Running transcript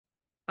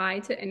Hi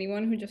to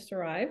anyone who just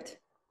arrived.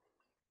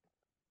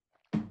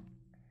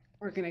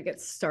 We're going to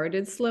get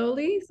started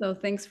slowly. So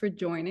thanks for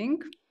joining.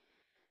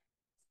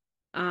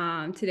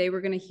 Today, we're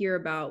going to hear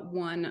about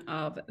one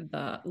of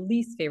the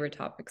least favorite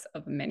topics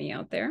of many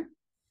out there,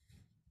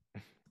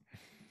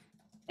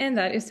 and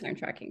that is time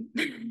tracking.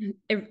 Can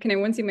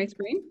everyone see my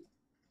screen?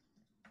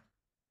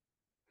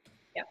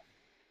 Yeah.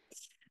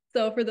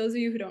 So for those of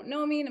you who don't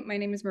know me, my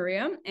name is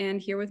Maria, and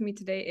here with me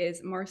today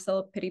is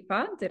Marcel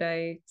Petitpas. Did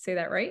I say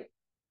that right?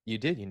 You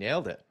did. You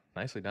nailed it.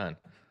 Nicely done.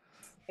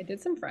 I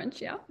did some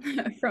French, yeah,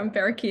 from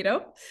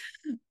Parakeeto.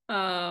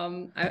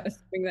 I'm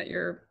assuming that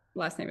your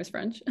last name is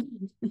French.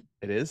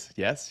 It is.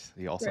 Yes.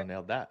 You also Great.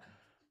 nailed that.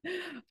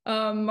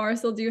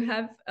 Marcel, do you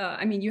have,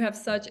 you have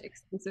such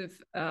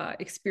extensive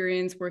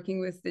experience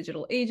working with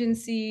digital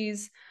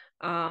agencies,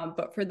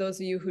 but for those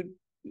of you who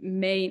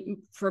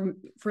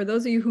for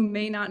those of you who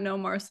may not know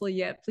Marcel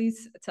yet,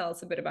 please tell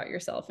us a bit about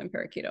yourself and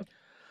Parakeeto.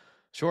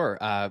 Sure.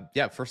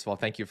 Yeah. First of all,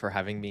 thank you for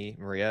having me,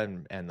 Maria,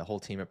 and the whole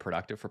team at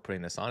Productive for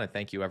putting this on. And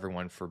thank you,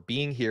 everyone, for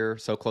being here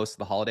so close to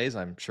the holidays.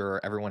 I'm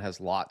sure everyone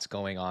has lots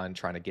going on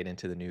trying to get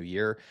into the new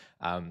year.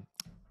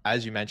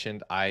 As you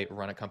mentioned, I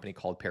run a company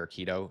called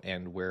Parakeeto,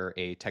 and we're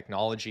a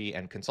technology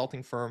and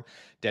consulting firm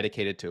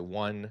dedicated to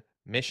one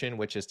mission,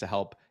 which is to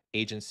help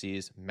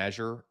agencies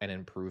measure and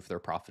improve their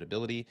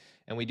profitability.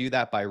 And we do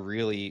that by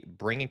really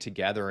bringing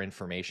together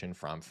information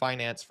from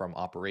finance, from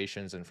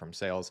operations, and from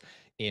sales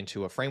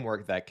into a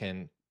framework that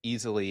can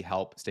easily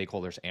help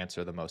stakeholders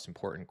answer the most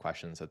important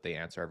questions that they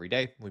answer every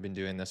day. We've been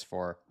doing this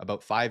for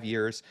about 5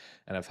 years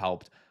and have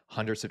helped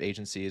hundreds of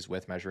agencies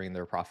with measuring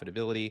their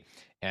profitability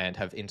and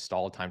have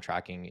installed time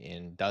tracking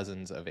in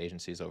dozens of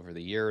agencies over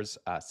the years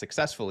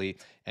successfully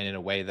and in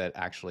a way that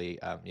actually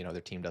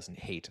their team doesn't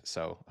hate.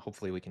 So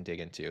hopefully we can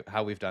dig into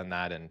how we've done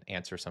that and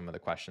answer some of the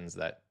questions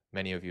that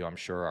many of you, I'm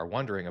sure, are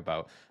wondering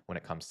about when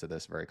it comes to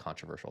this very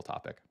controversial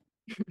topic.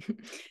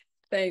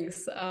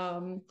 Thanks.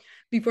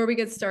 Before we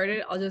get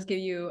started, I'll just give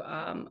you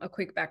a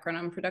quick background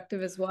on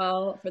Productive as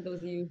well. For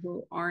those of you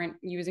who aren't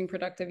using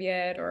Productive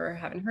yet or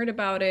haven't heard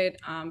about it,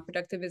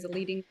 Productive is a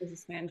leading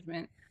business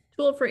management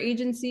tool for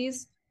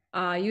agencies.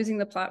 Using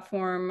the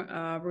platform,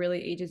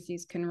 really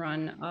agencies can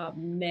run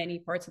many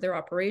parts of their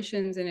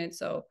operations in it.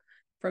 So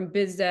from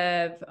biz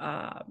dev,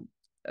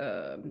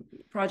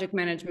 project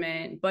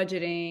management,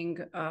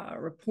 budgeting,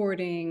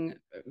 reporting,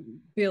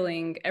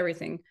 billing,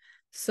 everything.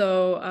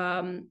 So,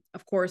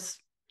 of course,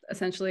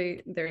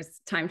 essentially, there's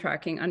time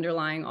tracking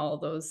underlying all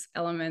those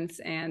elements,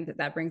 and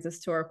that brings us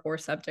to our core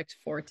subject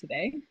for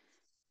today.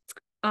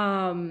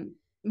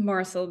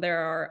 Marcel, there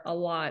are a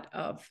lot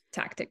of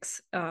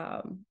tactics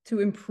to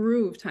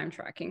improve time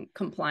tracking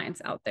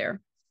compliance out there.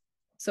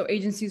 So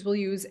agencies will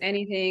use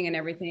anything and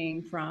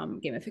everything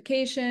from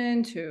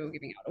gamification to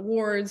giving out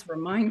awards,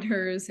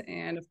 reminders,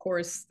 and of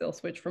course they'll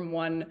switch from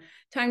one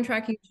time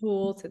tracking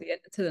tool to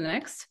the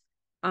next.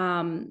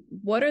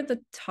 What are the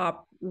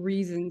top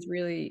reasons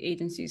really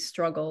agencies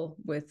struggle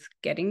with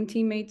getting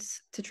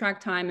teammates to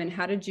track time, and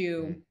how did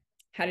you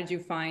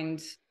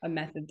find a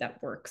method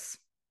that works?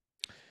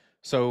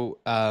 So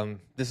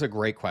this is a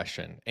great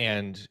question,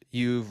 and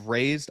you've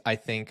raised, I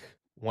think,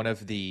 one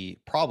of the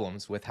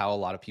problems with how a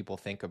lot of people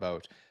think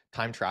about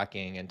time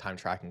tracking and time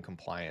tracking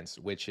compliance,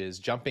 which is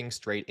jumping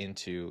straight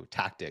into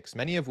tactics,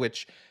 many of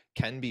which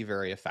can be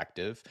very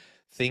effective.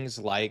 Things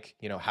like,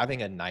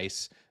 having a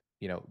nice,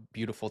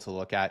 beautiful to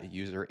look at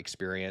user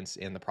experience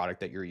in the product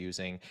that you're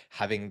using,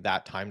 having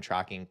that time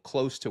tracking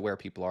close to where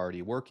people are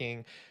already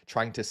working,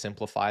 trying to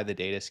simplify the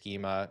data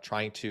schema,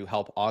 trying to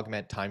help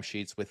augment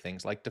timesheets with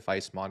things like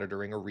device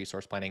monitoring or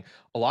resource planning,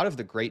 a lot of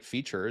the great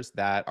features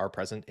that are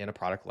present in a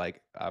product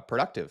like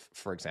Productive,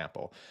 for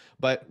example.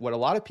 But what a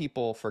lot of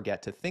people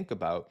forget to think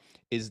about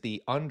is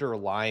the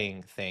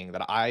underlying thing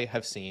that I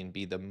have seen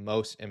be the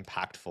most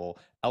impactful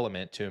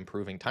element to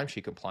improving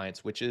timesheet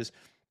compliance, which is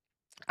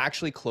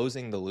actually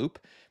closing the loop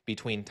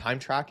between time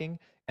tracking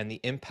and the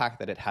impact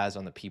that it has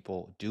on the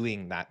people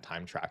doing that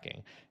time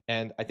tracking.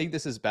 And I think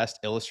this is best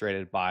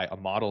illustrated by a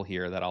model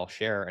here that I'll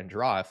share and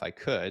draw if I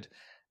could.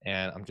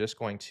 And I'm just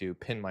going to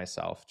pin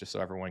myself just so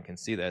everyone can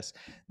see this.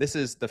 This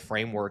is the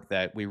framework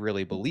that we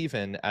really believe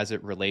in as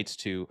it relates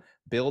to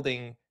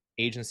building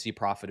agency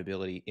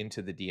profitability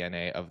into the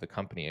DNA of the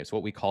company. It's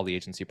what we call the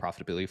agency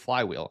profitability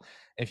flywheel.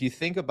 If you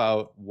think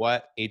about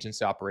what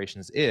agency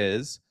operations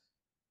is,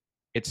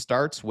 it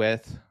starts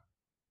with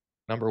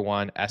number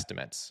one,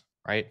 estimates,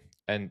 right?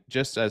 And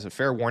just as a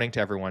fair warning to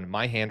everyone,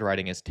 my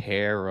handwriting is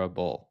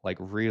terrible, like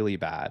really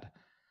bad.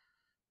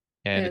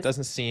 And it Yes.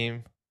 doesn't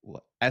seem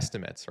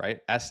estimates, right?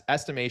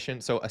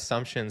 Estimation, so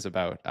assumptions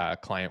about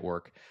client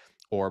work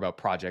or about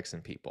projects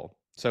and people.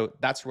 So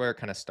that's where it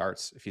kind of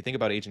starts. If you think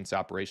about agency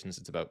operations,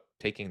 it's about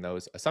taking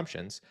those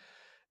assumptions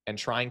and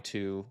trying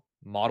to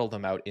model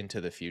them out into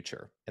the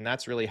future. And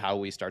that's really how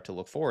we start to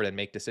look forward and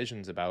make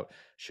decisions about,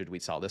 should we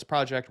sell this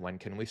project? When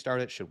can we start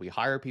it? Should we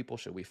hire people?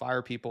 Should we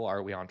fire people?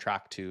 Are we on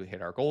track to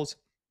hit our goals?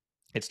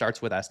 It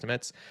starts with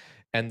estimates.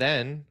 And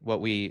then what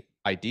we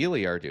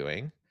ideally are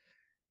doing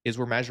is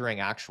we're measuring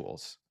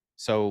actuals.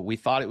 So we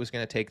thought it was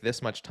going to take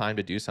this much time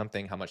to do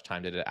something. How much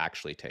time did it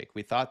actually take?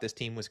 We thought this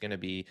team was going to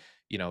be,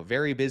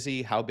 very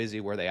busy. How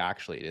busy were they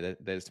actually? Did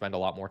they spend a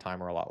lot more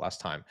time or a lot less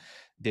time?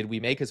 Did we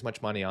make as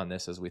much money on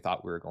this as we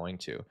thought we were going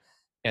to?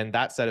 And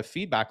that set of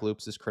feedback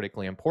loops is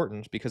critically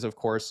important because, of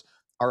course,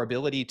 our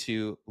ability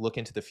to look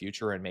into the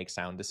future and make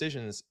sound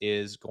decisions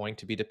is going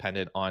to be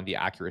dependent on the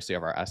accuracy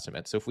of our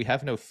estimates. So if we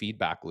have no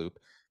feedback loop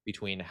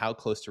between how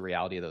close to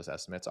reality those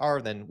estimates are,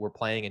 then we're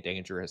playing a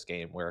dangerous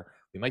game where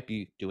we might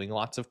be doing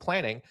lots of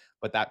planning,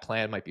 but that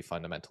plan might be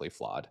fundamentally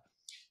flawed.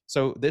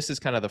 So this is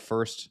kind of the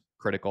first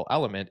critical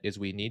element is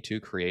we need to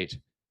create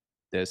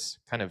this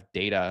kind of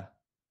data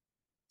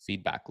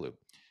feedback loop.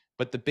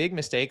 But the big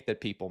mistake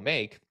that people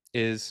make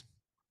is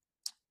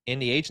in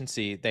the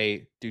agency,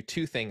 they do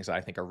two things that I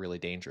think are really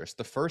dangerous.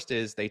 The first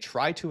is they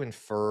try to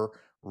infer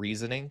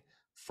reasoning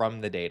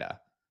from the data,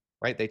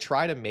 right? They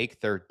try to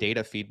make their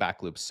data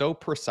feedback loop so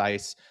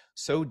precise,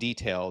 so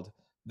detailed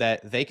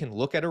that they can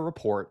look at a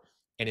report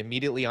and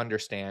immediately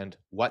understand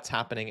what's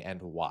happening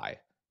and why.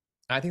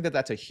 And I think that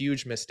that's a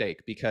huge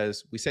mistake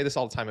because we say this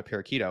all the time at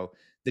Parakeeto.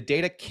 The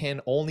data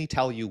can only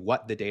tell you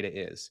what the data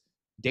is.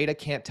 Data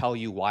can't tell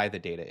you why the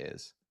data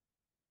is.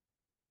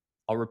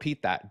 I'll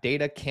repeat that.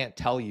 Data can't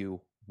tell you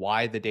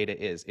why the data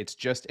is. It's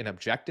just an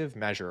objective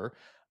measure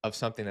of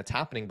something that's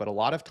happening. But a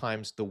lot of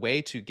times, the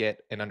way to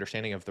get an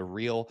understanding of the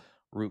real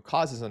root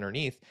causes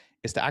underneath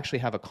is to actually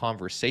have a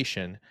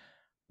conversation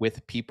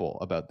with people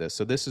about this.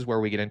 So, this is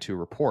where we get into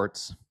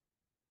reports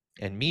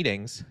and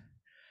meetings.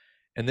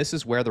 And this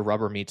is where the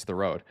rubber meets the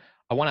road.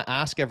 I want to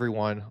ask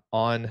everyone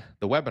on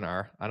the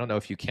webinar, I don't know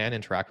if you can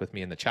interact with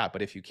me in the chat,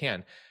 but if you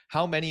can,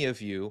 how many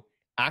of you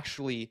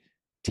actually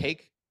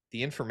take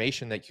the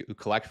information that you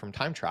collect from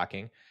time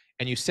tracking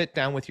and you sit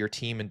down with your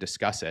team and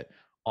discuss it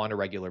on a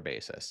regular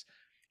basis?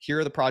 Here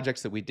are the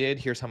projects that we did.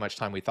 Here's how much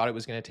time we thought it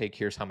was going to take.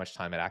 Here's how much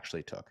time it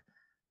actually took.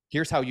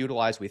 Here's how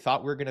utilized we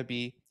thought we were going to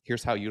be.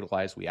 Here's how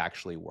utilized we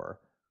actually were.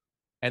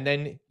 And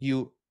then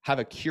you have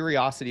a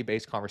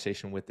curiosity-based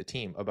conversation with the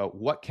team about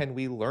what can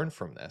we learn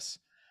from this?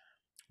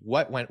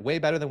 What went way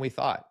better than we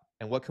thought?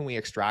 And what can we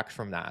extract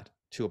from that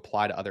to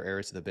apply to other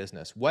areas of the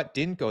business? What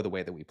didn't go the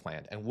way that we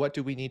planned? And what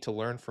do we need to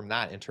learn from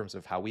that in terms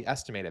of how we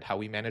estimated, how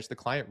we manage the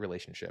client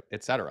relationship,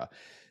 et cetera?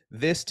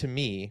 This, to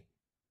me,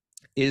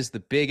 is the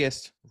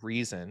biggest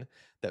reason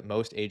that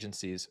most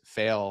agencies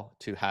fail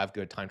to have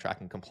good time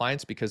tracking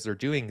compliance because they're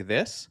doing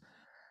this,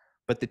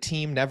 but the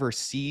team never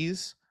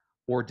sees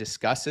or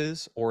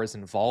discusses or is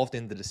involved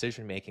in the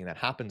decision making that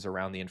happens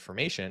around the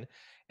information.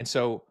 And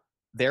so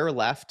they're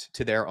left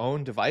to their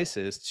own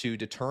devices to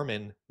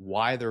determine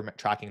why they're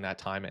tracking that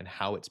time and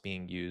how it's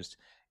being used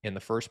in the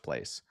first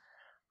place.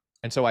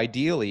 And so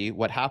ideally,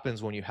 what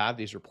happens when you have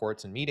these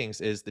reports and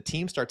meetings is the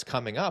team starts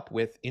coming up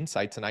with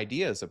insights and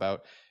ideas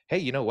about, hey,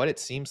 you know what? It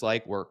seems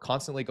like we're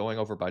constantly going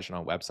over budget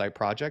on website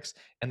projects,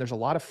 and there's a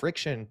lot of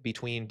friction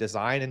between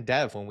design and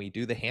dev when we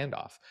do the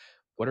handoff.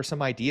 What are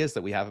some ideas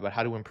that we have about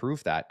how to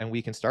improve that? And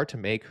we can start to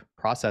make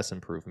process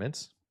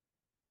improvements,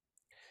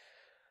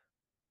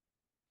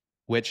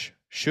 which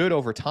should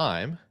over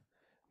time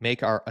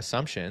make our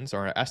assumptions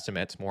or our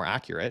estimates more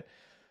accurate,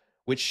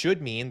 which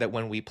should mean that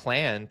when we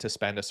plan to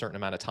spend a certain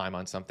amount of time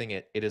on something,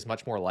 it is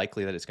much more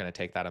likely that it's going to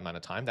take that amount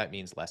of time. That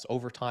means less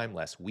overtime,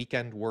 less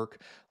weekend work,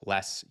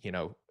 less,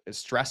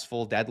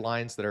 stressful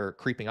deadlines that are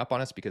creeping up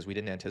on us because we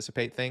didn't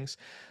anticipate things.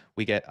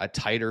 We get a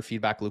tighter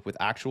feedback loop with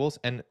actuals.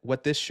 And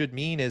what this should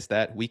mean is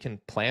that we can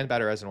plan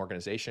better as an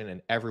organization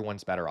and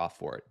everyone's better off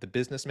for it. The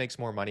business makes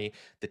more money.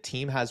 The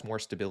team has more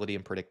stability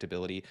and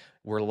predictability.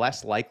 We're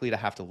less likely to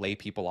have to lay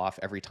people off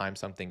every time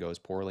something goes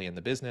poorly in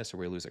the business or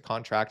we lose a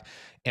contract.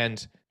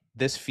 And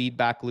this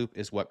feedback loop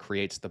is what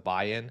creates the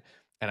buy-in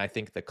and I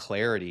think the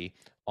clarity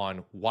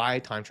on why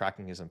time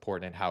tracking is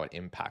important and how it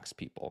impacts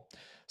people.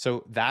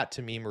 So that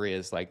to me, Maria,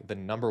 is like the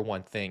number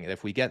one thing. And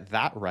if we get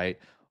that right,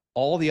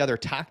 all the other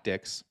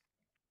tactics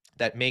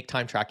that make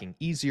time tracking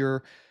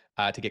easier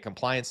to get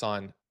compliance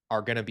on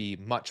are going to be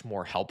much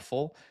more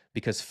helpful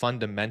because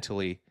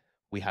fundamentally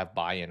we have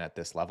buy-in at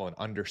this level and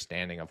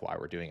understanding of why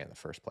we're doing it in the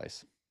first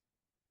place.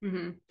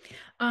 Mm-hmm.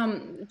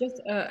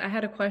 I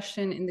had a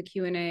question in the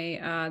Q&A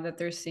that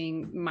they're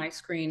seeing my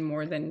screen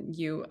more than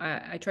you.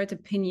 I tried to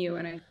pin you,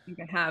 and I think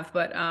I have,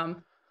 but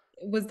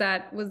was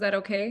that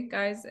okay,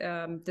 guys?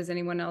 Does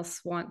anyone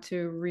else want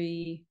to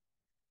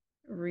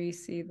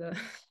see the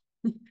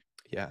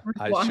Yeah,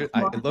 watch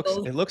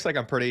it looks like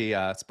I'm pretty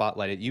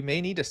spotlighted. You may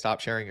need to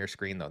stop sharing your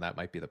screen though. That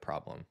might be the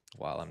problem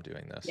while I'm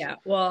doing this. Yeah,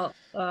 well,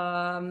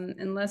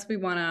 unless we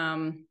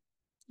want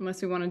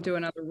to do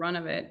another run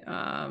of it,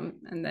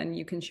 and then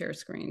you can share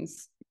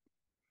screens.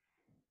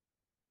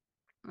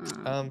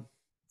 Um,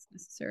 It's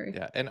necessary.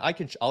 yeah, and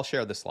I'll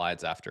share the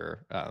slides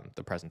after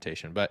the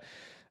presentation, but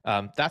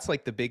that's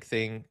like the big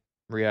thing,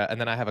 Maria. And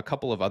then I have a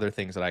couple of other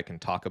things that I can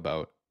talk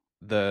about.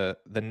 The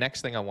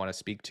next thing I want to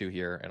speak to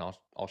here, and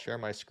I'll share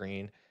my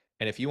screen.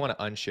 And if you want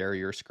to unshare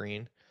your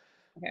screen,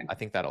 Okay. I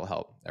think that'll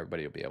help.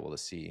 Everybody will be able to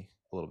see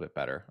a little bit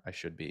better. I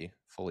should be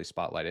fully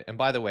spotlighted. And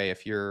by the way,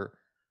 if you're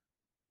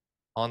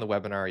on the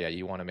webinar, yeah,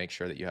 you want to make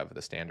sure that you have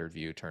the standard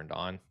view turned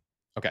on.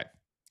 Okay.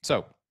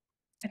 So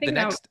I the think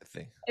now next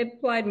thing,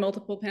 applied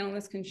multiple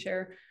panelists can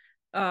share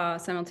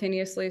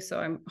simultaneously. So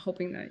I'm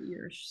hoping that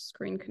your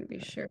screen can be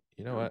shared.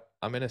 you know what?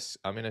 I'm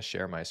gonna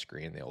share my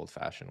screen the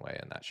old-fashioned way,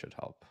 and that should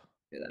help.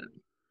 Do that.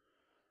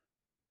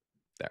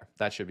 There,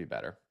 that should be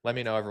better. Let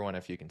me know, everyone,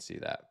 if you can see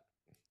that.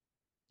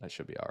 That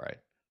should be all right.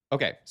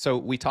 Okay, so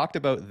we talked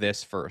about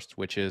this first,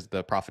 which is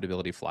the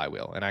profitability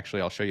flywheel. And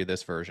actually, I'll show you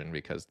this version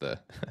because the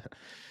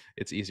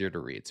it's easier to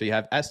read. So you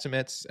have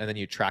estimates, and then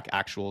you track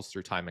actuals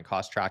through time and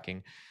cost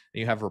tracking. And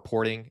you have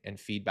reporting and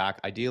feedback.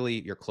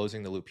 Ideally, you're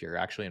closing the loop here. You're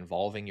actually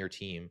involving your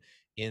team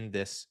in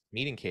this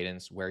meeting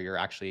cadence where you're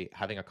actually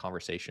having a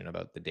conversation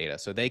about the data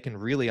so they can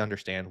really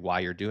understand why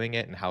you're doing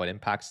it and how it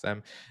impacts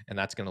them. And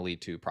that's going to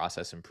lead to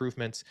process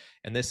improvements.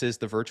 And this is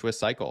the virtuous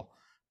cycle,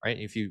 right?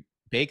 If you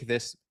bake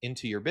this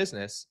into your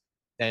business,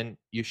 then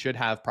you should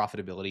have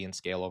profitability and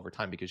scale over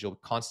time because you'll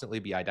constantly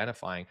be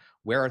identifying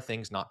where are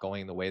things not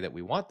going the way that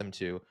we want them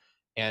to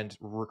and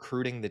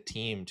recruiting the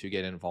team to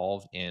get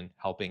involved in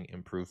helping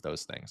improve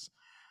those things.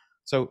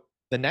 So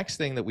the next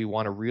thing that we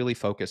want to really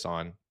focus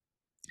on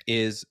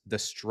is the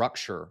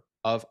structure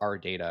of our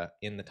data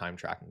in the time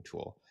tracking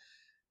tool.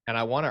 And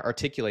I want to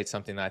articulate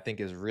something that I think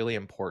is really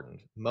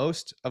important.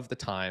 Most of the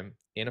time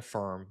in a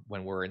firm,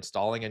 when we're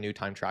installing a new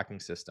time tracking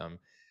system,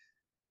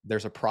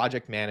 there's a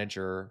project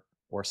manager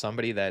or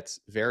somebody that's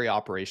very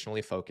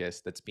operationally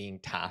focused that's being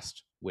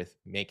tasked with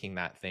making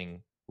that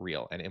thing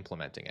real and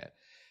implementing it.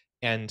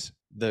 And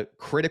the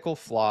critical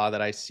flaw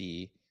that I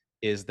see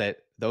is that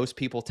those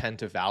people tend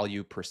to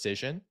value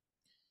precision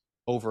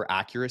over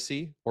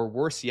accuracy, or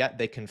worse yet,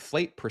 they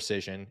conflate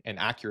precision and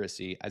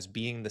accuracy as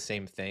being the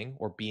same thing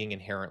or being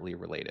inherently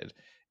related.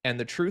 And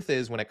the truth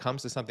is, when it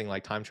comes to something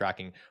like time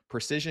tracking,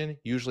 precision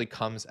usually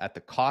comes at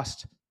the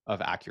cost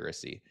of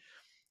accuracy.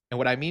 And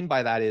what I mean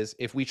by that is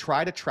if we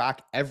try to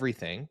track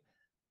everything,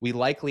 we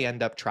likely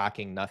end up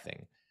tracking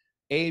nothing.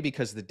 A,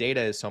 because the data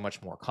is so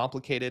much more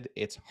complicated,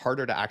 it's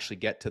harder to actually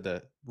get to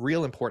the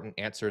real important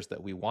answers that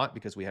we want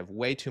because we have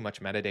way too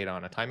much metadata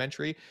on a time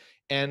entry.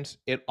 And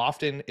it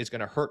often is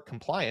going to hurt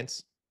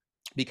compliance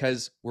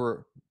because we're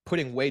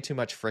putting way too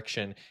much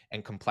friction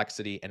and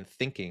complexity and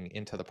thinking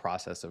into the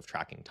process of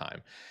tracking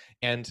time.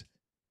 And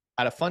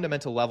at a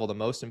fundamental level, the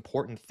most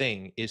important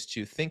thing is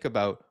to think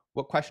about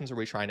what questions are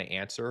we trying to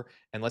answer,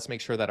 and let's make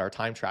sure that our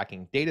time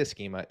tracking data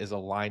schema is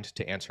aligned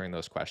to answering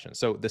those questions.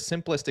 So the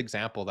simplest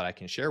example that I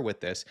can share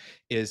with this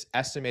is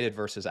estimated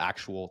versus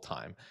actual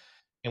time.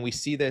 And we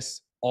see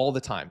this all the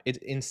time. It's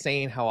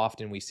insane how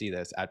often we see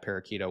this at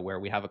Parakeeto,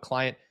 where we have a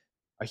client,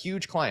 a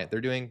huge client,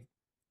 they're doing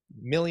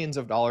millions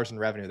of dollars in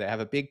revenue. They have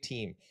a big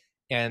team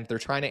and they're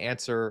trying to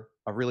answer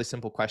a really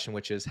simple question,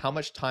 which is how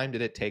much time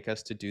did it take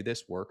us to do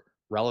this work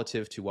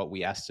relative to what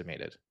we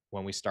estimated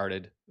when we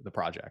started the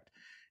project?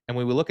 And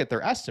when we look at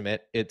their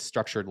estimate, it's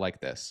structured like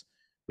this.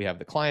 We have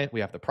the client, we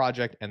have the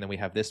project, and then we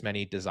have this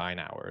many design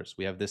hours.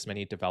 We have this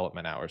many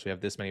development hours. We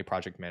have this many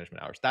project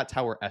management hours. That's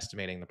how we're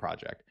estimating the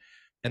project.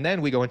 And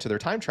then we go into their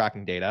time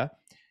tracking data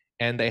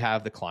and they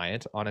have the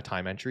client on a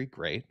time entry.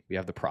 Great. We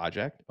have the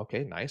project.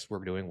 Okay, nice.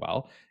 We're doing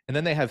well. And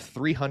then they have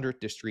 300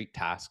 discrete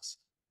tasks,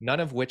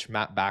 none of which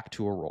map back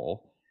to a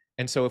role.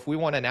 And so if we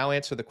want to now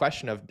answer the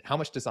question of how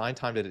much design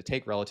time did it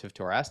take relative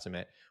to our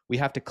estimate, we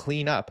have to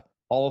clean up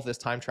all of this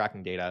time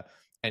tracking data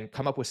and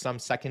come up with some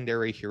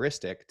secondary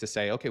heuristic to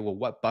say, okay, well,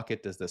 what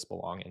bucket does this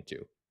belong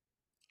into?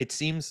 It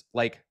seems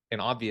like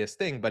an obvious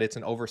thing, but it's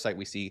an oversight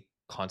we see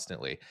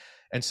constantly.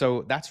 And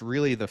so that's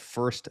really the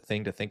first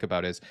thing to think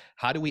about is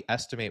how do we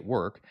estimate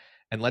work?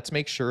 And let's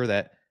make sure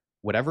that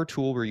whatever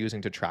tool we're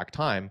using to track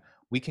time,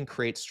 we can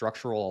create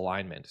structural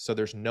alignment. So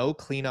there's no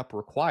cleanup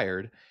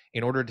required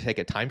in order to take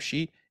a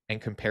timesheet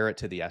and compare it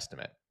to the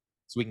estimate.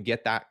 So we can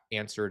get that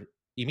answered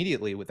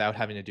immediately without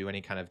having to do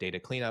any kind of data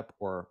cleanup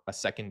or a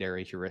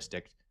secondary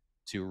heuristic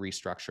to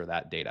restructure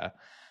that data.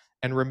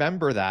 And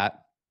remember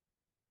that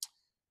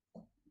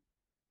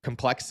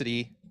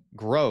complexity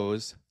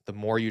grows the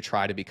more you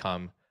try to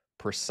become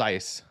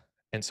precise.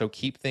 And so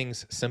keep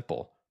things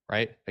simple,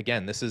 right?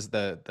 Again, this is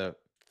the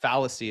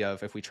fallacy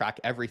of if we track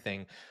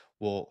everything,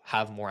 we'll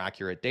have more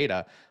accurate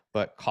data,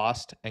 but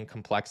cost and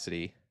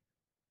complexity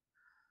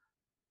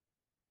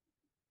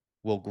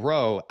will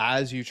grow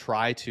as you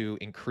try to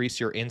increase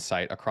your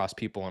insight across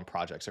people and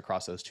projects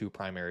across those two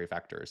primary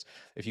vectors.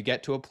 If you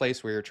get to a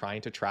place where you're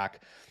trying to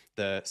track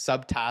the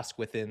subtask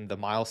within the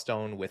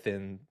milestone,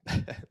 within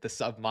the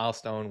sub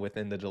milestone,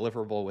 within the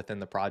deliverable, within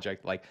the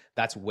project, like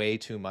that's way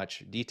too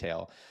much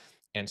detail.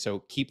 And so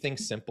keep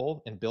things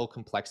simple and build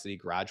complexity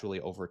gradually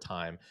over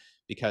time,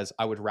 because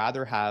I would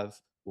rather have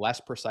less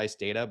precise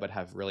data but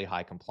have really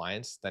high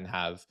compliance than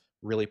have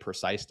really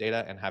precise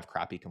data and have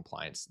crappy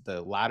compliance.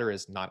 The latter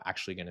is not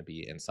actually going to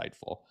be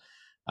insightful.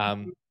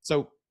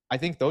 So I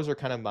think those are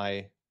kind of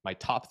my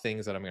top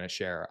things that I'm going to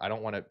share. I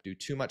don't want to do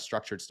too much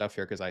structured stuff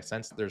here because I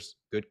sense there's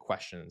good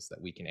questions that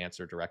we can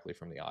answer directly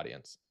from the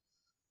audience.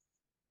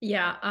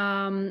 Yeah.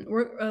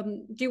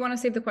 Do you want to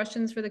save the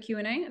questions for the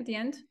Q&A at the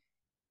end?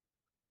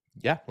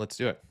 Yeah, let's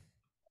do it.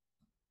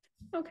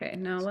 Okay,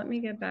 now let me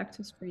get back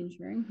to screen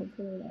sharing.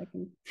 Hopefully I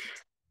can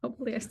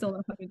Hopefully I still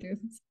know how to do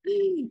this.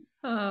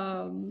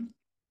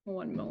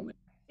 One moment,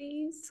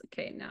 please.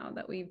 Okay, now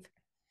that we've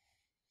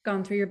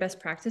gone through your best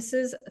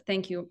practices,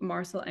 thank you,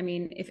 Marcel. I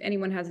mean, if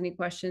anyone has any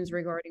questions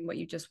regarding what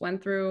you just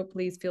went through,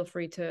 please feel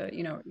free to,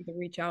 either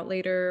reach out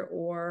later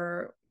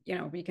or,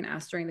 we can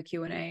ask during the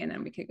Q&A and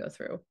then we could go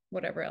through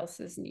whatever else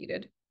is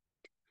needed.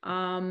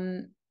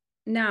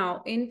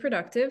 Now in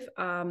productive,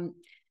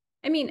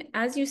 I mean,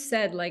 as you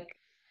said, like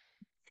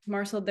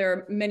Marcel, there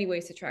are many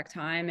ways to track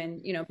time,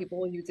 and people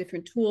will use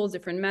different tools,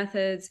 different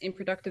methods. In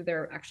productive,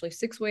 there are actually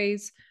 6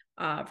 ways,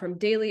 from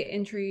daily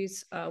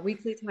entries,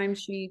 weekly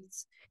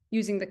timesheets,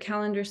 using the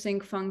calendar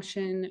sync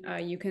function.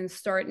 You can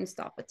start and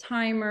stop a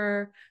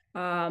timer.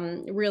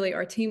 Really,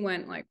 our team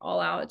went like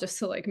all out just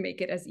to like make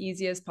it as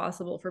easy as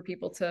possible for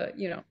people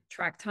to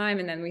track time.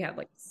 And then we have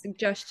like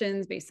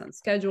suggestions based on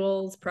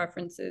schedules,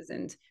 preferences,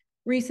 and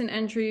recent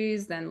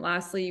entries. Then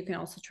lastly, you can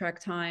also track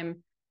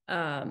time.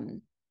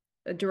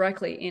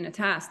 Directly in a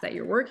task that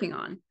you're working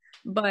on.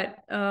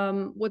 But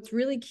what's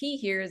really key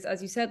here is, as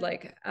you said,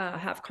 like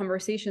have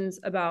conversations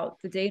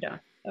about the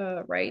data,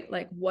 right?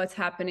 Like what's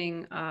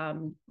happening,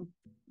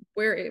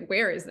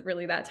 where is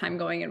really that time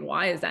going, and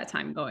why is that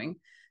time going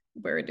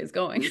where it is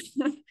going?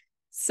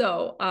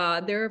 So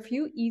there are a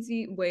few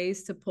easy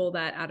ways to pull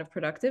that out of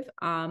productive.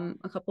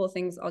 A couple of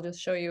things I'll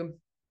just show you.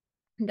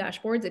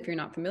 Dashboards, if you're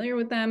not familiar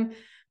with them.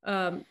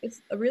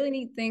 It's a really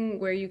neat thing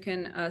where you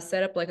can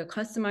set up like a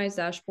customized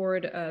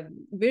dashboard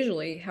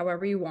visually,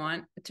 however you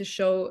want, to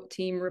show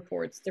team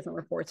reports, different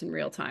reports in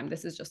real time.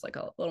 This is just like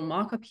a little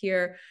mock-up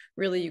here.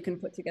 Really, you can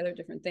put together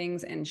different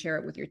things and share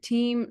it with your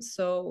team.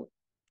 So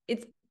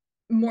it's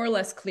more or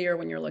less clear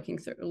when you're looking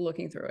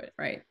through it,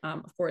 right?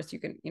 Of course, you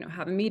can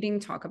have a meeting,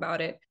 talk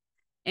about it,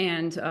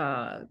 and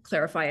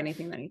clarify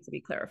anything that needs to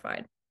be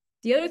clarified.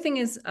 The other thing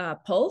is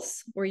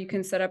Pulse, where you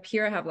can set up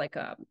here. I have like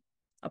a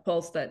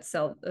Pulse that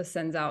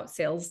sends out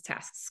sales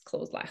tasks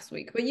closed last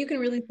week, but you can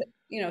really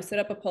set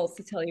up a Pulse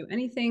to tell you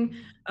anything.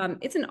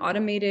 It's an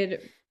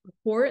automated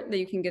report that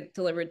you can get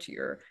delivered to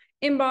your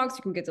inbox.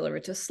 You can get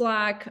delivered to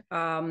Slack,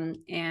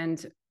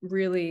 and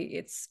really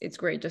it's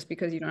great just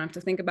because you don't have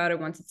to think about it.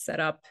 Once it's set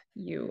up,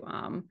 you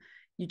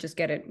just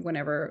get it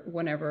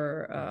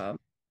whenever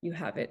you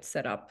have it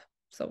set up.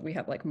 So we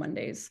have like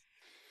Mondays.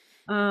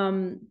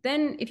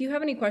 Then if you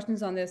have any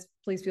questions on this,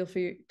 please feel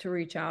free to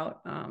reach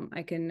out.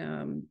 I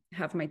can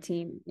have my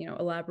team,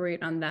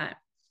 elaborate on that.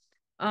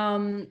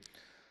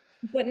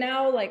 But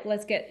now, like,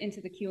 let's get into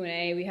the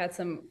Q&A. We had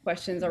some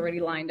questions already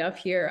lined up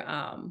here.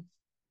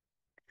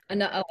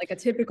 Like a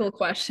typical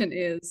question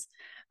is,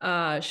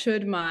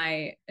 should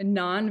my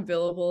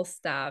non-billable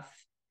staff,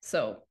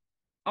 so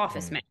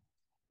office manager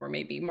or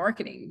maybe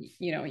marketing,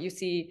 you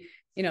see,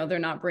 they're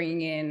not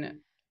bringing in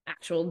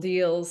actual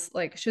deals,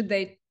 like, should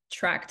they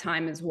track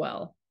time as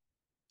well?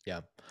 Yeah.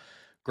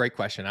 Great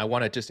question. I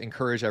want to just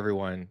encourage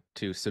everyone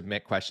to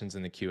submit questions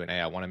in the Q&A.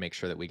 I want to make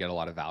sure that we get a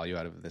lot of value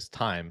out of this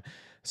time.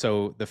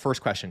 So the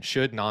first question,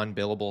 should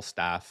non-billable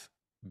staff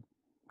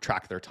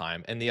track their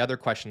time? And the other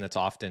question that's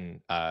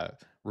often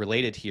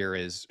related here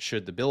is,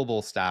 should the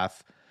billable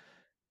staff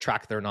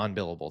track their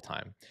non-billable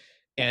time?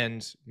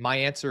 And my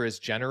answer is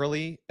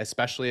generally,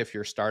 especially if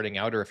you're starting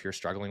out or if you're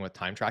struggling with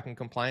time tracking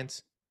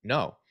compliance,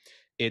 no.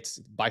 It's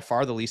by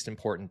far the least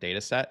important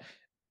data set.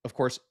 Of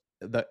course,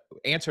 the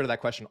answer to that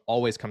question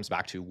always comes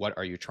back to, what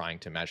are you trying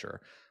to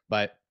measure?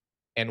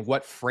 And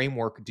what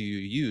framework do you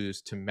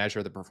use to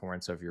measure the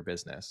performance of your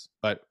business?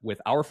 But with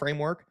our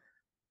framework,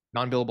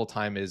 non-billable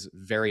time is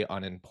very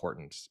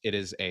unimportant. It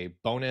is a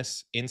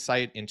bonus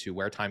insight into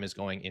where time is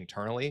going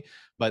internally.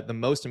 But the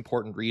most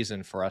important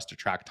reason for us to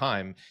track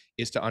time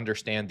is to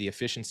understand the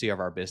efficiency of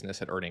our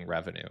business at earning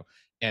revenue.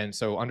 And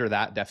so under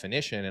that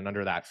definition and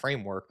under that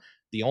framework,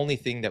 the only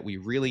thing that we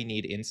really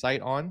need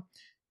insight on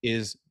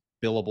is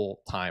billable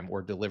time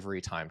or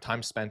delivery time,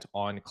 time spent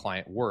on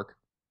client work.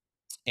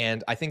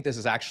 And I think this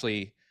is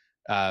actually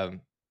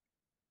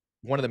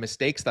one of the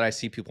mistakes that I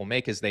see people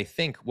make is they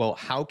think, well,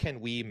 how can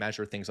we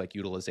measure things like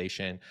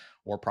utilization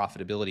or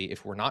profitability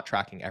if we're not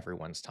tracking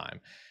everyone's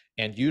time?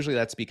 And usually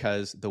that's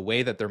because the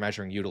way that they're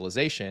measuring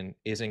utilization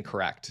is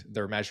incorrect.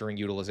 They're measuring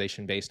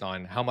utilization based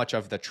on how much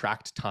of the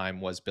tracked time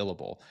was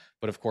billable.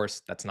 But of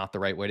course, that's not the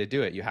right way to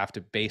do it. You have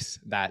to base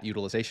that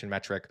utilization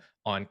metric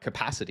on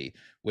capacity,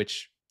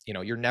 which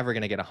you're never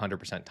going to get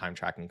 100% time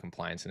tracking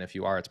compliance. And if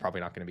you are, it's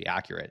probably not going to be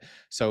accurate.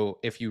 So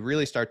if you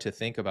really start to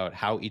think about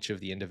how each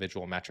of the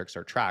individual metrics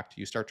are tracked,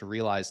 you start to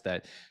realize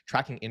that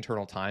tracking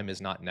internal time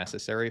is not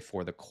necessary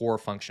for the core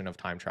function of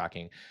time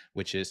tracking,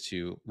 which is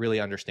to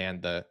really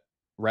understand the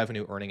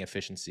revenue earning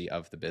efficiency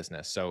of the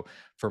business. So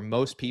for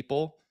most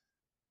people,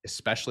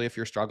 especially if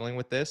you're struggling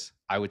with this,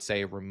 I would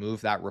say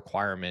remove that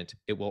requirement.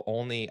 It will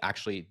only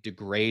actually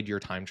degrade your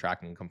time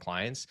tracking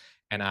compliance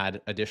and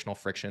add additional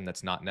friction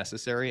that's not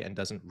necessary and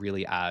doesn't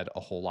really add a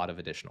whole lot of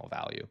additional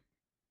value.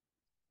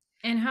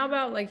 And how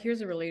about, like, here's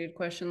a related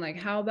question, like,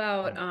 how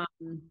about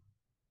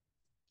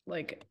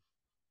like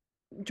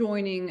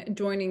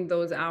joining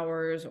those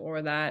hours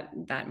or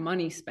that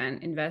money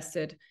spent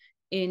invested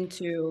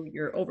into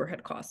your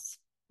overhead costs?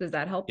 Does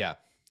that help? Yeah,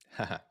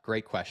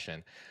 Great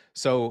question.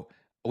 So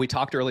we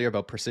talked earlier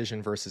about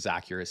precision versus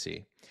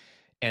accuracy.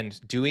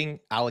 And doing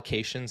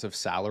allocations of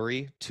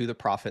salary to the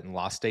profit and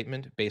loss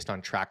statement based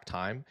on track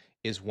time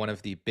is one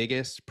of the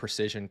biggest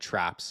precision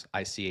traps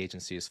I see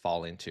agencies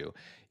fall into.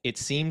 It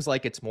seems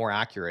like it's more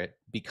accurate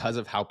because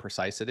of how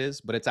precise it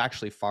is, but it's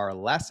actually far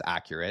less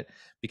accurate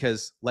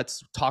because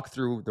let's talk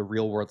through the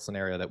real world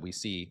scenario that we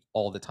see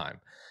all the time.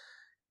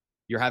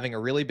 You're having a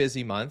really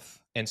busy month,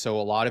 and so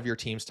a lot of your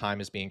team's time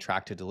is being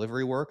tracked to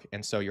delivery work,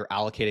 and so you're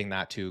allocating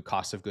that to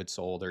cost of goods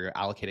sold, or you're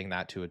allocating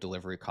that to a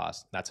delivery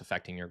cost. That's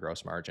affecting your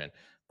gross margin.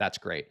 That's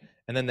great.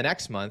 And then the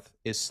next month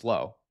is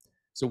slow.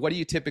 So what do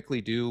you typically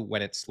do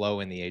when it's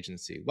slow in the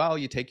agency? Well,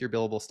 you take your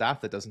billable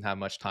staff that doesn't have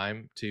much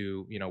time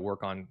to,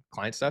 work on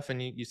client stuff,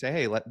 and you say,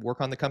 hey, let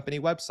work on the company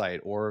website,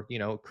 or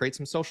create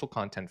some social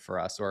content for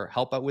us, or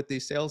help out with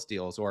these sales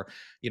deals, or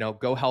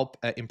go help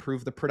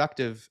improve the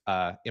productive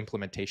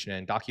implementation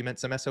and document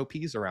some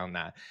SOPs around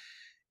that.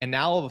 And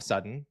now all of a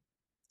sudden,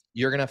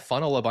 you're going to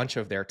funnel a bunch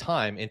of their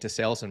time into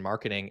sales and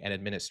marketing and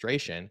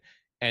administration,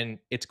 and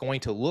it's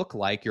going to look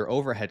like your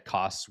overhead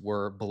costs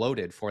were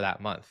bloated for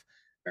that month.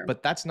 Sure.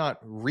 But that's not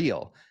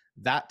real.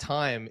 That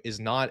time is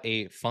not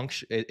a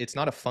function. It's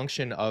not a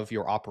function of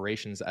your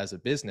operations as a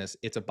business.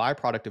 It's a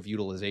byproduct of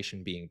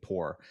utilization being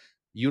poor.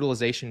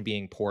 Utilization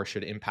being poor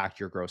should impact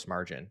your gross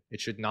margin.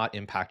 It should not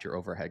impact your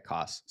overhead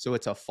costs. So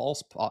it's a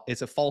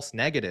false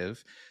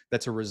negative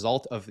that's a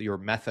result of your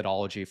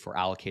methodology for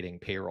allocating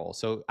payroll.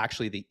 So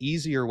actually the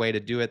easier way to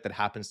do it that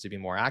happens to be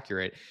more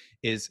accurate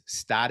is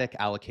static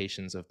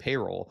allocations of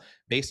payroll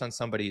based on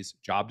somebody's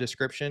job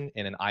description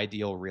in an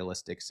ideal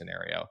realistic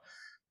scenario.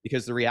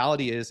 Because the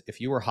reality is,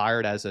 if you were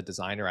hired as a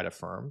designer at a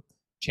firm,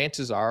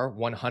 chances are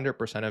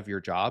 100% of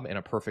your job in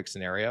a perfect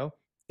scenario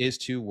is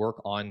to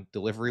work on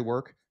delivery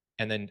work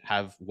and then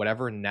have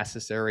whatever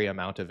necessary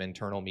amount of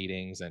internal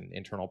meetings and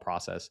internal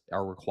process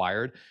are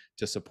required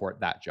to support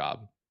that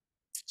job.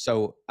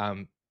 So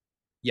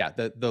yeah,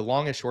 the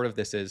long and short of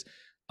this is,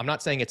 I'm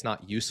not saying it's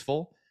not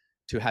useful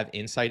to have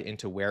insight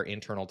into where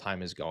internal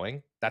time is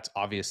going. That's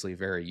obviously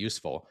very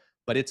useful,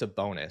 but it's a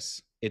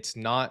bonus. It's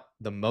not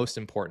the most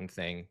important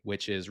thing,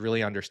 which is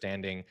really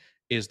understanding,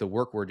 is the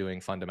work we're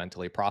doing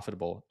fundamentally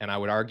profitable? And I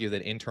would argue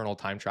that internal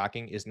time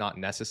tracking is not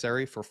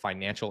necessary for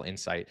financial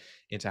insight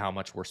into how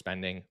much we're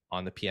spending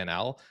on the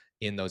P&L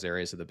in those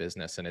areas of the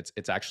business. And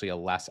it's actually a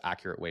less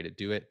accurate way to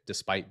do it,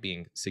 despite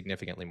being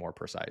significantly more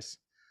precise.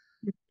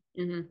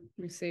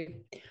 I see.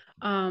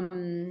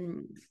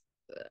 Um,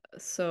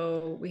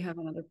 so we have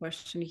another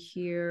question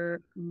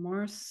here.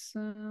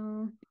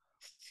 Marcel,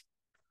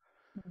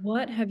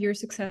 what have your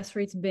success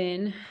rates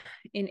been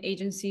in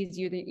agencies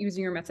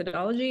using your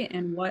methodology,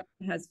 and what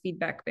has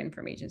feedback been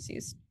from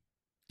agencies?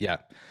 Yeah.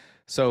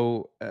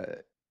 So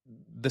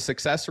the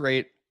success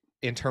rate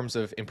in terms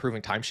of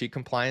improving timesheet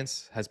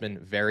compliance has been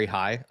very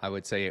high. I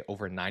would say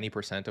over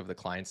 90% of the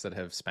clients that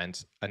have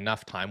spent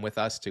enough time with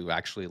us to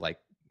actually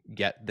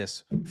get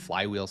this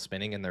flywheel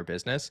spinning in their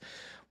business,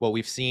 what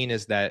we've seen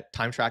is that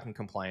time tracking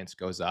compliance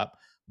goes up,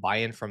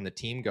 buy-in from the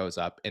team goes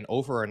up, and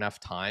over enough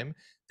time,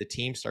 the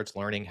team starts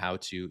learning how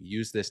to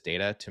use this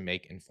data to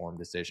make informed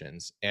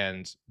decisions.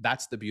 And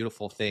that's the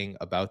beautiful thing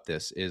about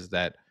this, is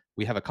that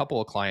we have a couple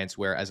of clients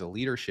where, as a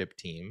leadership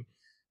team,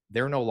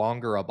 they're no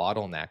longer a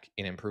bottleneck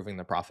in improving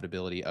the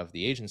profitability of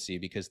the agency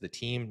because the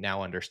team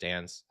now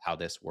understands how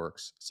this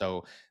works.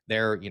 So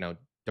their,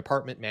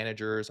 department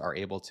managers are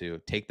able to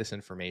take this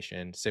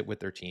information, sit with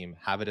their team,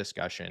 have a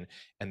discussion,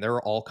 and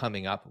they're all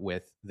coming up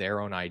with their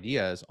own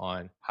ideas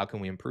on how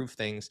can we improve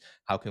things,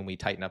 how can we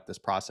tighten up this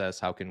process,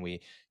 how can we,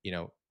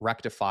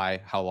 rectify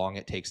how long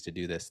it takes to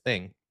do this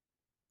thing.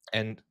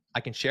 And I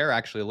can share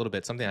actually a little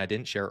bit something I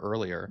didn't share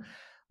earlier,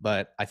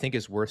 but I think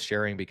is worth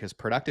sharing because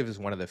Productive is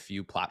one of the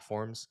few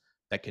platforms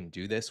that can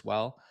do this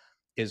well.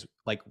 Is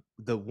like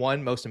the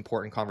one most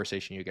important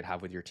conversation you could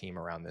have with your team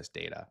around this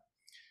data.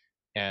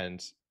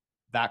 And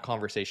that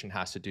conversation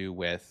has to do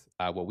with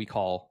what we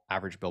call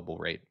average billable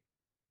rate.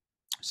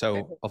 Okay.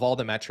 So of all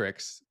the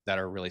metrics that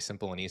are really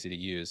simple and easy to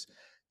use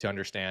to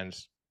understand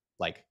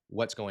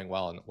what's going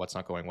well and what's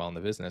not going well in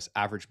the business,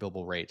 average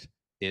billable rate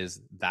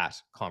is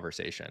that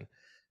conversation.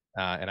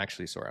 And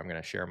actually, sorry, I'm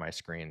going to share my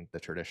screen the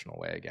traditional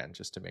way again,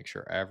 just to make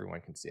sure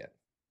everyone can see it.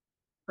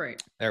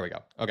 Great. There we go.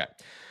 Okay.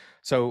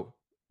 So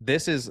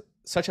this is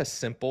such a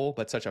simple,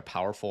 but such a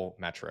powerful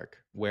metric,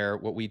 where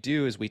what we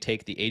do is we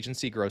take the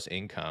agency gross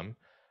income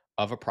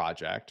of a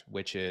project,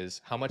 which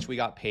is how much we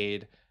got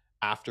paid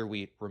after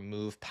we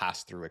remove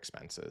pass-through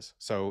expenses.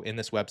 So in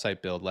this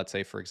website build, let's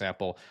say, for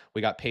example,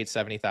 we got paid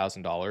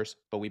 $70,000,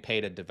 but we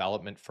paid a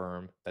development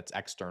firm that's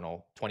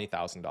external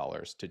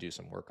 $20,000 to do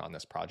some work on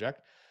this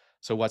project.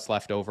 So what's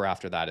left over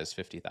after that is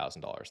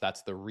 $50,000.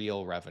 That's the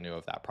real revenue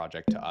of that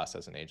project to us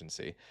as an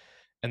agency.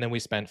 And then we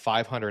spent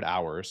 500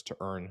 hours to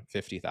earn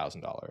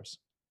 $50,000.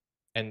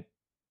 And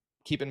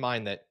keep in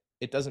mind that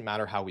it doesn't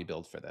matter how we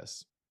build for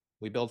this.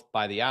 We build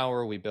by the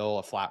hour, we bill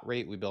a flat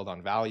rate, we build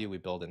on value, we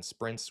build in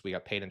sprints, we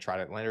got paid in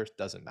Trident Lenders,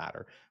 doesn't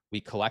matter.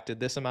 We collected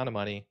this amount of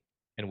money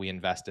and we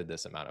invested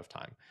this amount of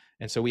time.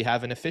 And so we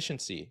have an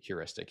efficiency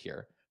heuristic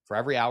here. For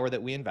every hour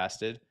that we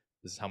invested,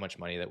 this is how much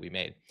money that we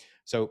made.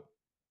 So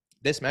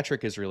this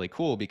metric is really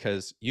cool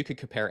because you could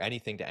compare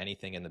anything to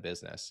anything in the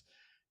business.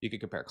 You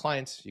could compare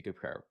clients, you could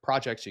compare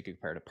projects, you could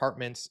compare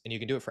departments, and you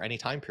can do it for any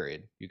time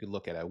period. You could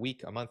look at a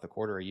week, a month, a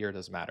quarter, a year, it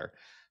doesn't matter.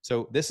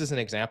 So this is an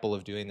example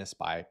of doing this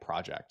by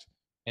project.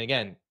 And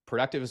again,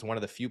 Productive is one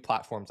of the few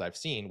platforms I've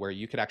seen where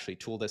you could actually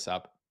tool this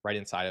up right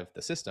inside of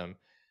the system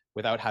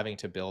without having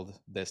to build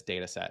this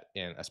data set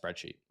in a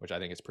spreadsheet, which I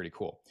think is pretty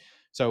cool.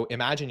 So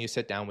imagine you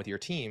sit down with your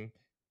team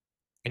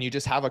and you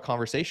just have a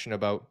conversation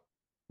about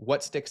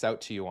what sticks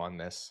out to you on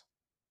this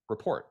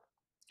report.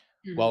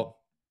 Mhm.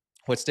 Well,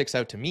 what sticks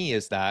out to me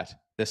is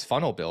that this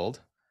funnel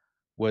build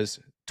was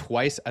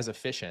twice as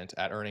efficient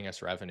at earning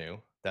us revenue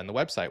than the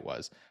website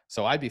was.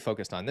 So I'd be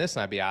focused on this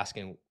and I'd be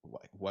asking,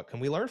 what can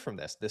we learn from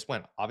this? This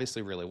went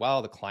obviously really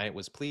well. The client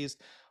was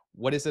pleased.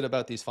 What is it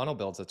about these funnel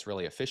builds that's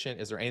really efficient?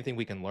 Is there anything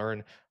we can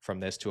learn from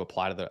this to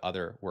apply to the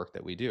other work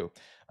that we do?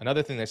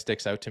 Another thing that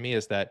sticks out to me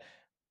is that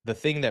the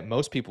thing that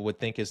most people would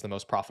think is the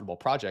most profitable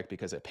project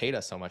because it paid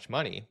us so much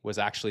money was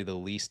actually the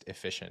least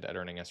efficient at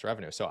earning us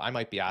revenue. So I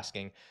might be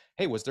asking,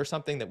 hey, was there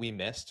something that we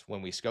missed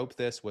when we scoped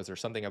this? Was there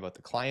something about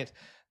the client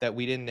that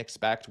we didn't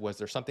expect? Was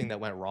there something that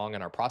went wrong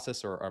in our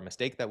process or a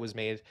mistake that was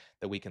made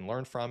that we can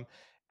learn from?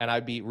 And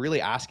I'd be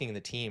really asking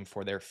the team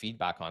for their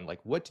feedback on,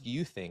 like, what do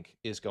you think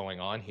is going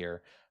on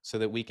here so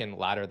that we can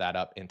ladder that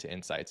up into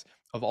insights?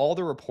 Of all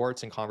the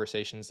reports and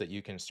conversations that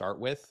you can start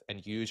with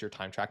and use your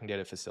time tracking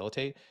data to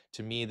facilitate,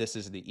 to me, this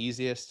is the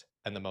easiest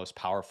and the most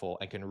powerful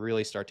and can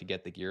really start to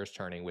get the gears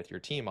turning with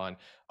your team on,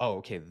 oh,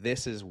 okay,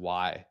 this is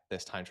why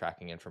this time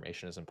tracking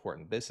information is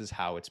important. This is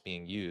how it's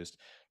being used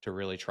to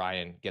really try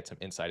and get some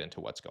insight into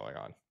what's going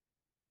on.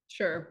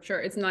 Sure, sure.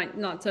 It's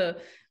not to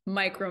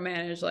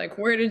micromanage like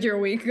where did your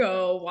week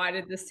go? Why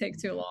did this take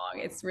too long?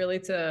 It's really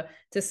to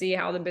see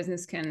how the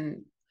business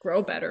can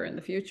grow better in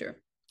the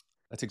future.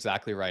 That's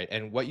exactly right.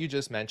 And what you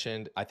just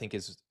mentioned, I think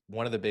is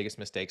one of the biggest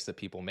mistakes that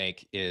people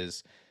make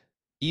is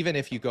even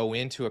if you go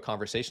into a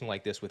conversation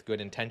like this with good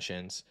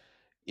intentions,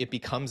 it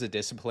becomes a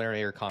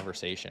disciplinary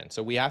conversation.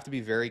 So we have to be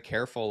very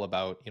careful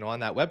about, on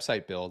that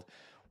website build,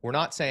 we're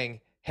not saying,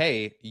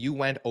 hey, you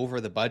went over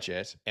the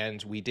budget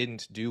and we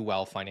didn't do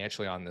well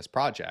financially on this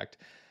project.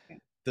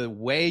 The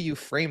way you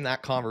frame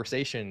that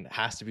conversation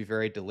has to be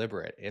very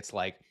deliberate. It's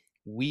like,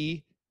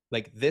 we,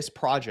 like this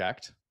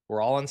project,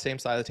 we're all on the same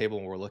side of the table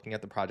and we're looking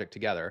at the project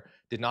together,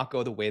 did not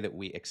go the way that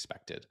we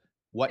expected.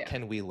 What Yeah,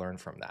 can we learn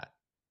from that?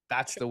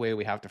 That's sure. the way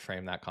we have to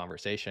frame that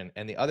conversation.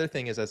 And the other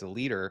thing is, as a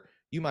leader,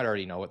 you might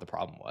already know what the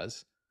problem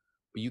was,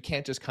 but you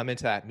can't just come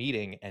into that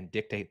meeting and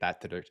dictate that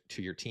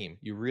to your team.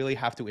 You really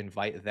have to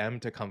invite them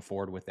to come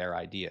forward with their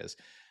ideas,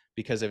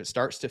 because if it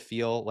starts to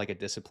feel like a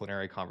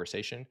disciplinary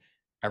conversation,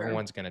 Sure.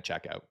 everyone's going to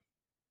check out.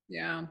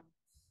 Yeah.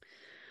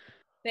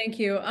 Thank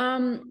you.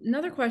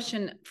 Another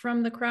question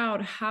from the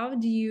crowd. How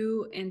do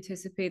you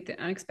anticipate the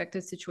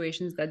unexpected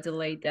situations that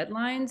delay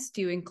deadlines?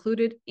 Do you include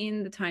it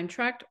in the time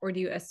tracked or do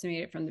you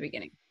estimate it from the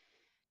beginning?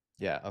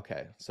 Yeah.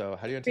 Okay. So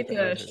how do you Free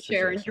to anticipate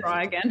share and situations draw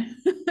that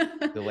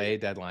again. delay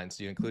deadlines?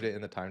 Do you include it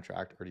in the time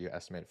track or do you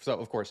estimate? So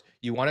of course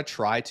you want to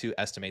try to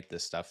estimate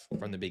this stuff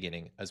from the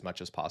beginning as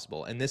much as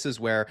possible. And this is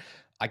where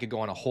I could go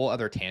on a whole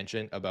other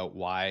tangent about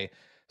why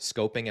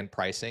scoping and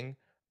pricing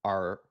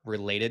are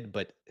related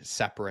but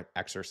separate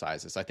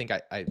exercises. I think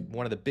I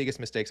one of the biggest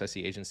mistakes I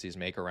see agencies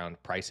make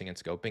around pricing and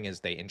scoping is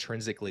they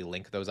intrinsically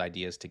link those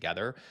ideas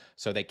together.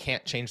 So they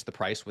can't change the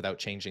price without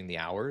changing the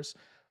hours.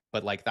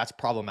 But like that's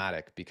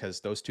problematic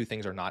because those two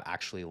things are not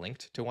actually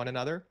linked to one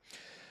another.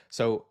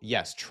 So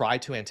yes, try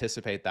to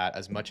anticipate that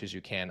as much as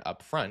you can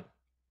up front.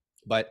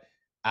 But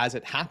as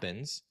it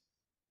happens,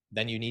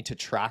 then you need to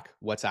track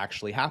what's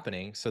actually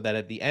happening so that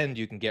at the end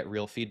you can get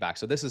real feedback.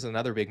 So this is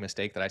another big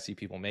mistake that I see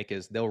people make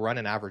is they'll run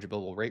an average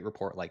billable rate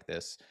report like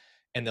this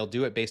and they'll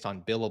do it based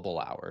on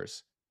billable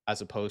hours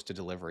as opposed to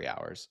delivery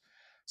hours.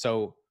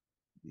 So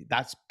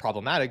that's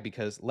problematic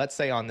because let's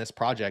say on this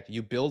project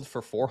you build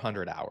for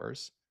 400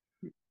 hours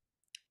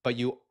but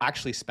you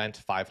actually spent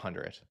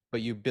 500,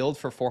 but you billed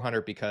for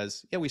 400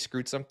 because we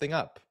screwed something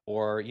up,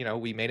 or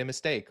we made a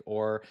mistake,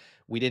 or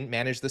we didn't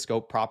manage the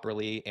scope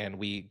properly and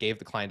we gave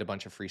the client a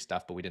bunch of free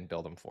stuff but we didn't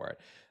bill them for it.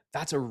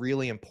 That's a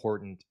really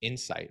important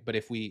insight. But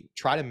if we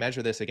try to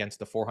measure this against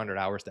the 400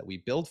 hours that we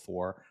billed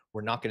for,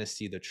 we're not going to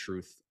see the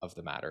truth of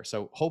the matter.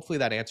 So hopefully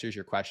that answers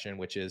your question,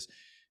 which is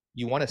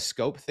you want to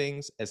scope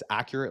things as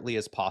accurately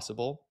as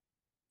possible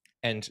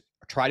and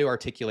try to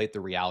articulate the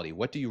reality.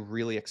 What do you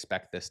really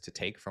expect this to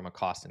take from a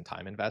cost and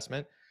time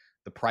investment?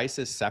 The price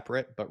is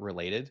separate but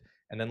related.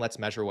 And then let's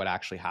measure what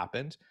actually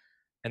happened.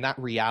 And that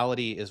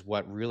reality is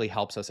what really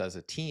helps us as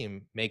a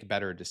team make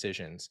better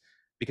decisions,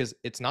 because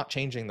it's not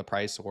changing the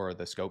price or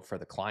the scope for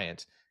the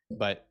client.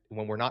 But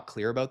when we're not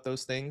clear about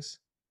those things,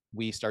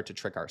 we start to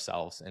trick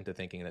ourselves into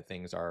thinking that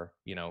things are,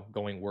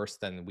 going worse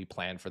than we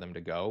planned for them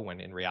to go, when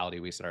in reality,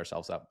 we set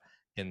ourselves up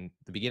in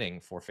the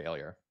beginning for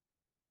failure.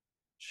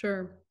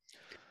 Sure.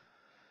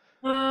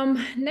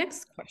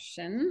 Next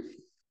question.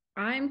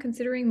 I'm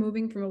considering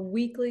moving from a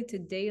weekly to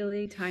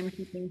daily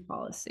timekeeping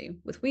policy.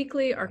 With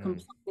weekly, our Mm.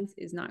 compliance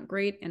is not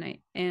great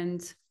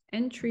and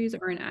entries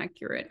are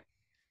inaccurate.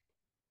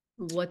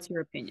 What's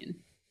your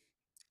opinion?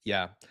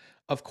 Yeah.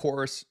 Of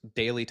course,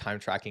 daily time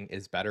tracking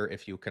is better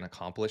if you can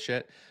accomplish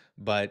it.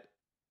 But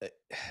uh,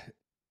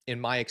 in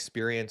my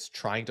experience,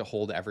 trying to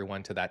hold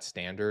everyone to that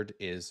standard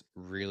is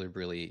really,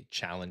 really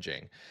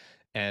challenging.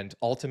 And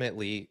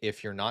ultimately,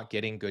 if you're not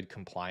getting good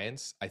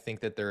compliance, I think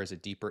that there is a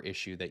deeper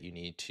issue that you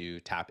need to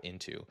tap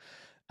into.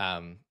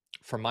 Um,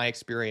 from my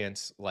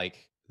experience,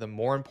 like the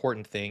more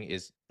important thing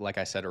is, like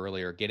I said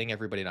earlier, getting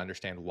everybody to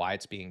understand why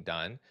it's being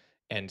done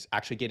and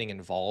actually getting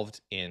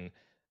involved in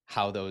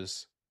how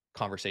those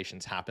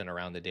conversations happen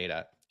around the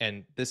data.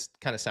 And this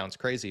kind of sounds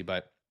crazy,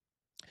 but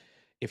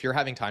if you're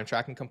having time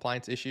tracking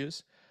compliance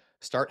issues,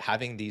 start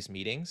having these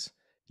meetings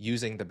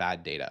using the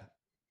bad data.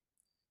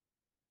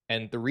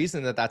 And the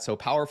reason that that's so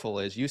powerful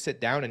is you sit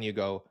down and you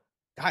go,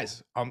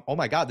 guys, oh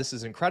my God, this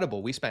is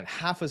incredible. We spent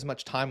half as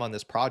much time on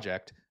this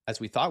project as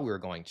we thought we were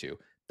going to.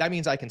 That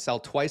means I can sell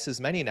twice as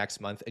many next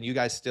month and you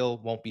guys still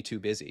won't be too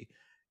busy.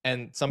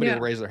 And somebody Yeah.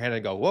 will raise their hand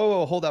and go, whoa,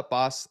 whoa, hold up,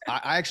 boss.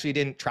 I actually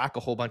didn't track a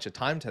whole bunch of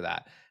time to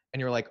that. And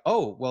you're like,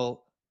 oh,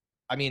 well,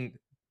 I mean,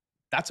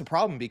 that's a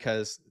problem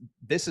because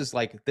this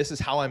is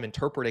how I'm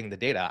interpreting the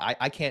data.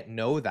 I can't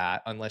know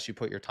that unless you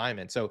put your time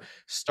in. So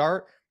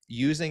start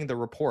using the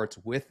reports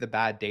with the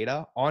bad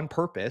data on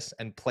purpose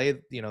and play,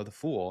 the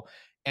fool.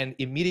 And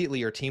immediately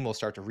your team will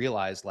start to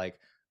realize like,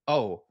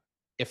 oh,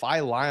 if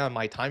I lie on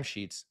my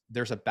timesheets,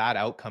 there's a bad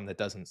outcome that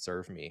doesn't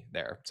serve me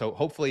there. So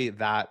hopefully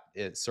that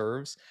it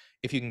serves.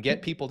 If you can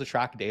get people to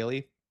track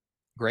daily,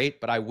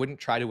 great, but I wouldn't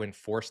try to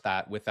enforce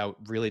that without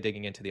really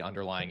digging into the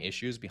underlying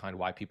issues behind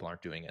why people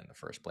aren't doing it in the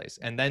first place.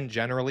 And then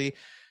generally,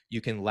 you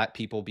can let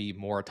people be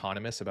more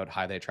autonomous about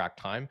how they track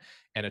time.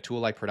 And a tool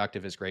like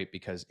Productive is great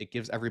because it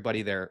gives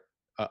everybody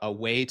a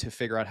way to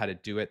figure out how to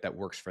do it that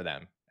works for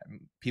them.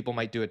 People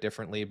might do it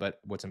differently, but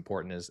what's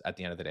important is at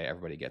the end of the day,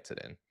 everybody gets it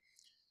in.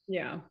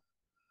 Yeah.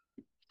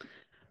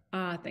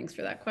 Thanks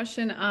for that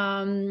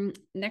question.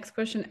 Next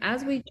question.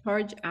 As we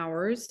charge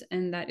hours,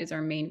 and that is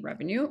our main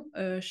revenue,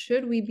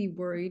 should we be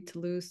worried to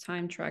lose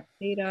time track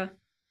data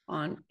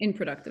on in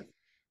productive?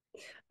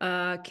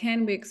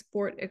 Can we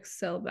export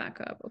Excel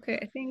backup? Okay,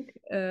 I think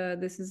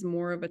this is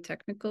more of a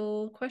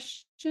technical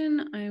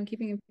question. I am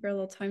keeping a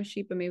parallel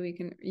timesheet, but maybe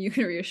you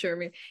can reassure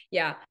me.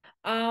 Yeah.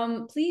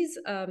 Please,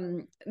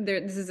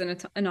 this is an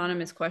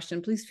anonymous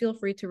question. Please feel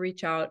free to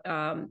reach out.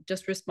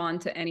 Just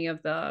respond to any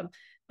of the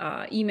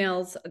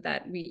emails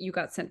that you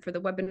got sent for the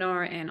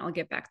webinar, and I'll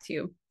get back to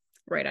you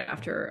right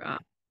after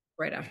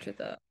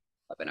the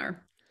webinar.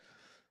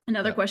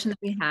 Another Yeah. question that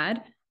we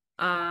had,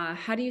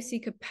 how do you see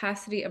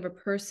capacity of a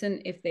person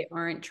if they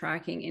aren't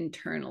tracking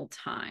internal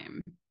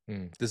time?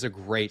 This is a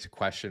great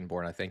question,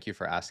 Borna. Thank you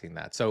for asking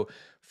that. So,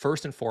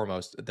 first and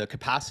foremost, the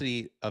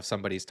capacity of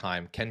somebody's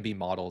time can be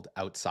modeled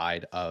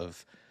outside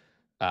of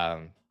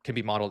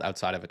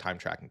a time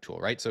tracking tool,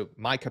 right? So,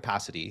 my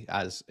capacity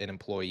as an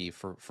employee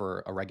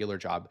for a regular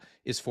job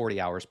is 40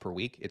 hours per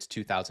week. It's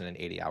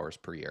 2,080 hours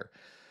per year.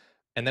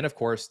 And then, of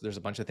course, there's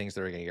a bunch of things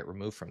that are going to get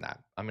removed from that.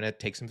 I'm going to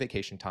take some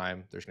vacation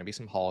time. There's going to be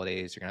some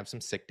holidays. You're going to have some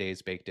sick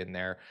days baked in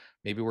there.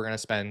 Maybe we're going to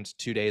spend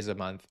 2 days a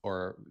month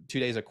or 2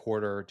 days a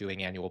quarter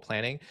doing annual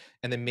planning.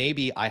 And then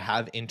maybe I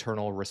have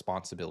internal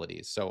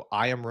responsibilities. So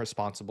I am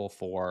responsible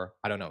for,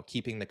 I don't know,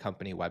 keeping the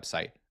company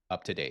website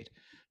up to date.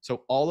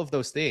 So all of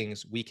those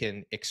things we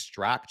can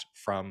extract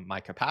from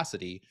my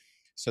capacity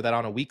so that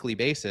on a weekly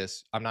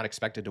basis, I'm not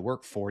expected to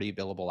work 40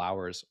 billable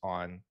hours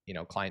on,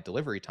 client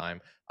delivery time.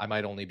 I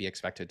might only be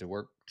expected to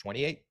work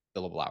 28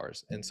 billable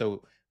hours. And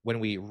so when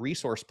we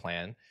resource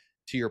plan,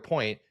 to your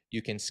point,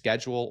 you can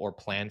schedule or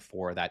plan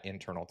for that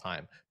internal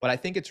time. But I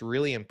think it's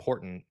really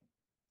important.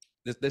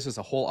 This is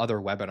a whole other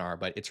webinar,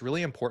 but it's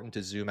really important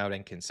to zoom out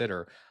and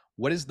consider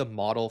what is the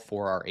model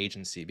for our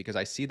agency? Because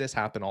I see this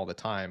happen all the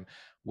time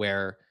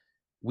where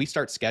we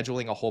start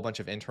scheduling a whole bunch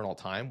of internal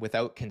time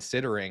without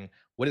considering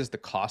what is the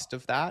cost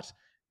of that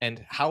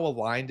and how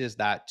aligned is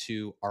that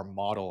to our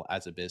model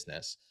as a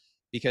business,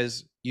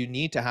 because you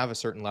need to have a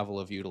certain level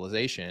of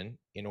utilization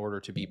in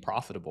order to be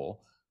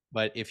profitable.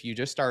 But if you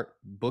just start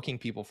booking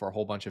people for a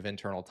whole bunch of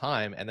internal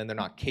time and then they're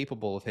not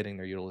capable of hitting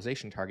their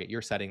utilization target,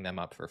 you're setting them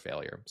up for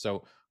failure.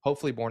 So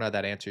hopefully, Borna,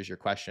 that answers your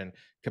question.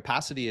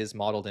 Capacity is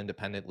modeled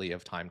independently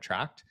of time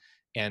tracked.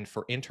 And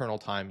for internal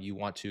time, you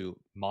want to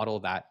model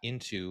that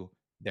into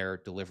their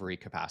delivery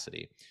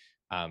capacity.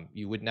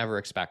 You would never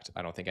expect,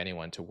 I don't think,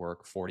 anyone to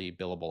work 40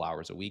 billable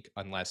hours a week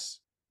unless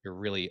you're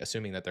really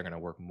assuming that they're going to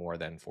work more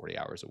than 40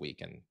 hours a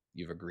week. And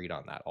you've agreed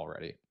on that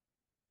already.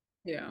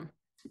 Yeah,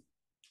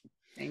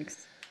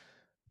 thanks.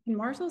 Can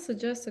Marcel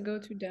suggest a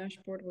go-to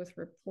dashboard with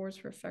reports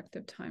for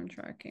effective time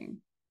tracking?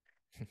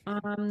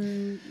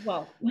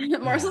 Well,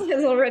 Marcel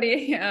has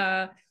already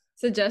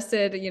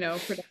suggested,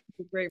 Productive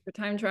is great for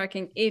time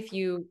tracking. If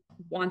you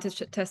want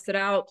to test it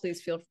out,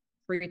 please feel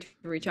free to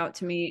reach out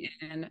to me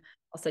and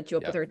I'll set you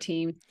up with Yep. our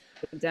team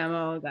for the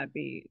demo. That'd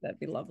be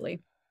lovely.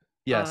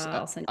 Yes,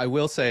 I'll send. I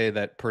will say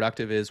that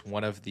Productive is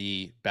one of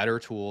the better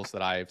tools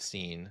that I've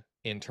seen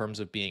in terms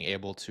of being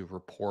able to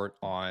report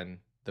on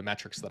the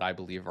metrics that I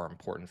believe are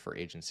important for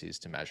agencies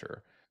to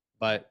measure.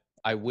 But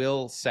I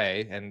will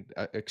say, and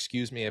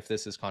excuse me if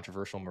this is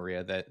controversial,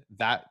 Maria, that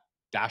that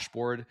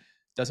dashboard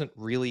doesn't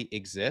really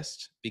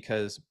exist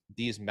because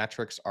these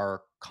metrics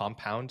are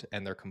compound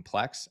and they're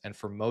complex. And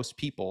for most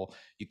people,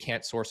 you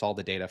can't source all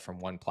the data from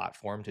one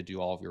platform to do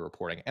all of your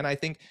reporting. And I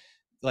think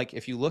like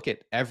if you look at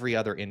every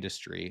other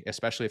industry,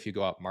 especially if you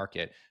go out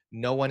market,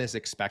 no one is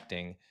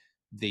expecting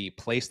the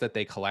place that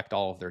they collect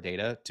all of their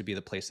data to be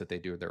the place that they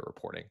do their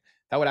reporting.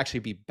 That would actually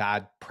be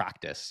bad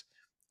practice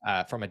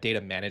from a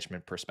data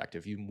management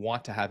perspective. You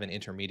want to have an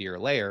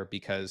intermediate layer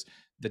because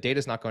the data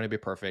is not going to be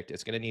perfect.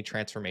 It's going to need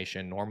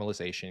transformation,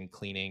 normalization,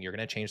 cleaning. You're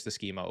going to change the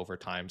schema over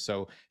time.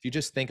 So if you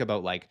just think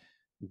about like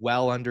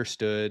well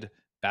understood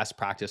best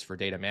practice for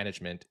data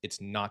management, it's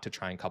not to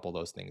try and couple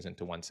those things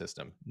into one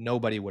system.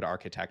 Nobody would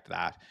architect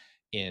that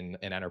in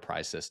an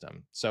enterprise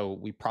system. So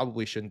we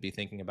probably shouldn't be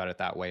thinking about it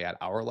that way at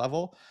our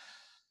level.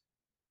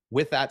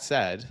 With that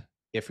said,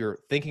 if you're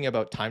thinking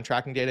about time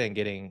tracking data and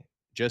getting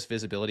just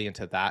visibility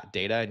into that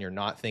data and you're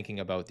not thinking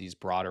about these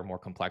broader, more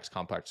complex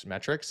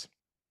metrics,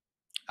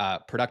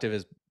 Productive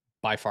is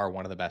by far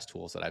one of the best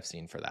tools that I've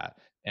seen for that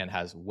and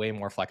has way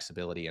more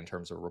flexibility in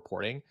terms of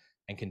reporting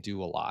and can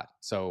do a lot.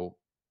 So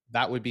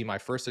that would be my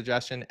first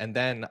suggestion. And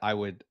then I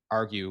would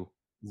argue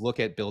look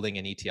at building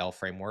an ETL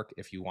framework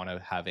if you want to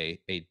have a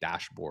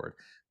dashboard,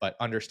 but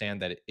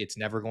understand that it's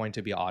never going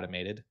to be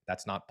automated.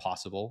 That's not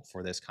possible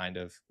for this kind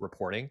of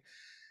reporting.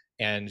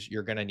 And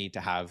you're going to need to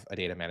have a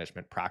data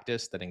management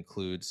practice that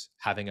includes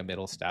having a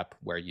middle step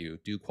where you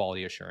do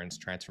quality assurance,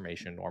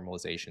 transformation,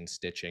 normalization,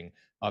 stitching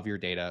of your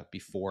data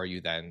before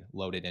you then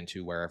load it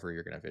into wherever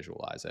you're going to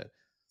visualize it.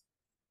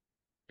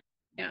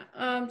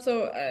 Yeah.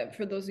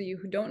 For those of you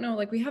who don't know,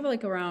 like we have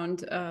like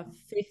around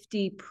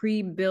 50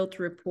 pre-built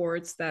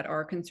reports that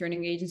are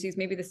concerning agencies.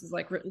 Maybe this is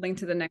like linked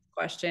to the next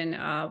question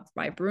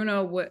by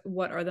Bruno.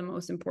 What are the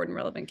most important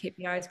relevant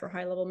KPIs for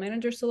high-level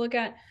managers to look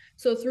at?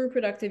 So through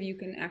Productive, you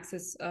can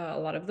access a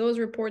lot of those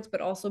reports, but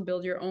also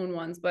build your own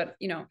ones. But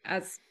you know,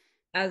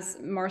 as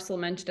Marcel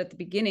mentioned at the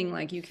beginning,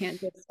 like you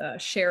can't just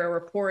share a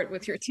report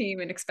with your team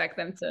and expect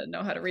them to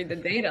know how to read the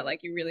data. Like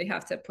you really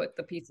have to put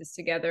the pieces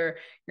together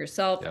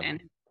yourself Yep.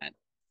 and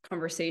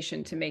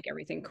conversation to make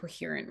everything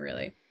coherent,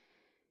 really.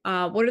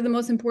 What are the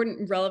most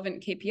important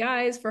relevant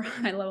KPIs for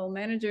high level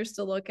managers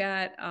to look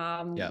at?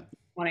 Yep.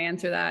 Want to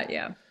answer that?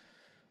 Yeah.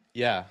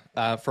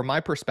 Yeah. From my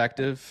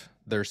perspective,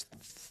 there's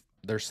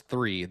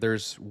three.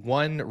 There's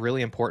one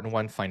really important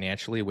one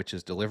financially, which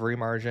is delivery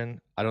margin.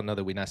 I don't know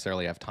that we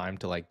necessarily have time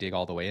to like dig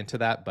all the way into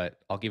that, but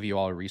I'll give you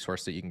all a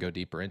resource that you can go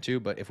deeper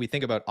into. But if we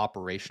think about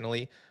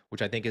operationally,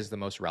 which I think is the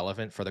most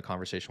relevant for the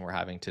conversation we're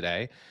having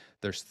today,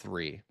 there's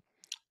three.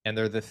 And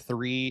they're the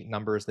three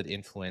numbers that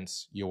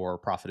influence your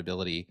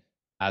profitability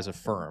as a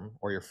firm,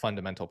 or your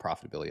fundamental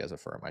profitability as a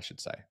firm, I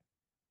should say.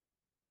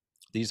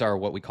 These are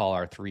what we call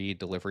our three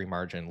delivery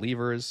margin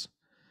levers,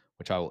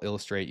 which I will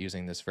illustrate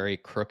using this very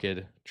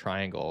crooked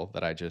triangle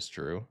that I just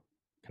drew.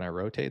 Can I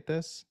rotate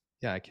this?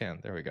 Yeah, I can.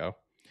 There we go.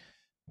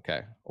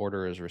 Okay,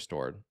 order is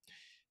restored.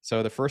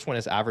 So the first one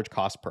is average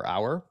cost per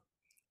hour,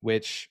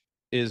 which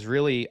is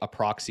really a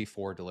proxy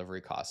for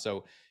delivery cost.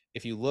 So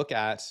if you look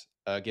at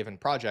a given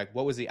project,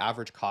 what was the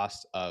average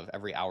cost of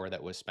every hour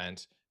that was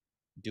spent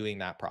doing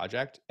that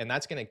project? And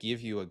that's going to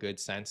give you a good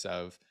sense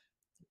of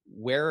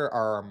where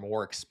are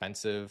more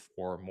expensive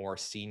or more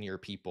senior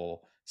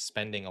people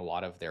spending a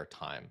lot of their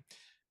time.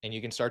 And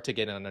you can start to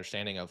get an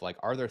understanding of like,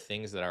 are there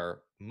things that are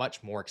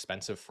much more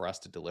expensive for us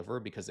to deliver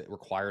because it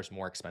requires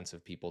more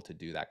expensive people to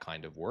do that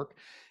kind of work,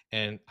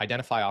 and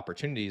identify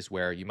opportunities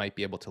where you might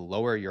be able to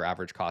lower your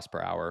average cost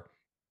per hour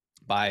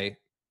by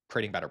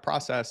creating better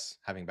process,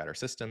 having better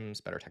systems,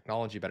 better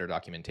technology, better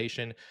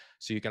documentation,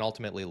 so you can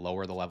ultimately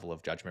lower the level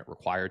of judgment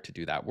required to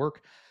do that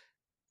work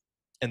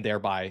and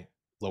thereby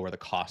lower the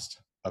cost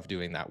of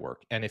doing that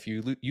work. And if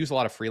you use a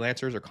lot of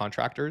freelancers or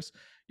contractors,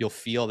 you'll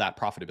feel that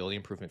profitability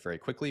improvement very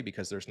quickly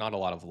because there's not a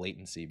lot of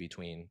latency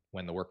between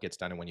when the work gets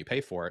done and when you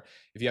pay for it.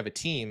 If you have a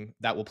team,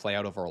 that will play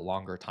out over a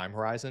longer time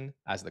horizon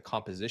as the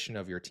composition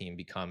of your team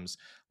becomes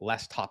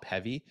less top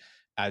heavy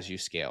as you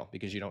scale,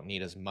 because you don't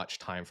need as much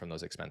time from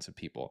those expensive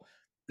people.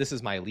 This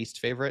is my least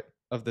favorite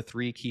of the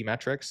three key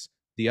metrics.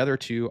 The other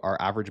two are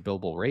average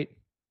billable rate,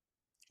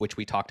 which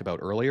we talked about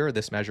earlier.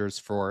 This measures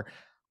for,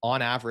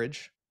 on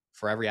average,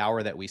 for every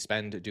hour that we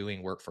spend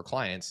doing work for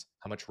clients,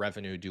 how much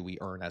revenue do we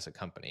earn as a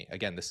company?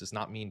 Again, this does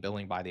not mean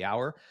billing by the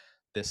hour.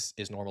 This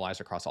is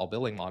normalized across all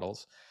billing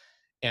models.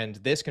 And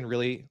this can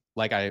really,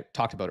 like I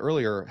talked about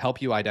earlier,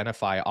 help you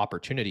identify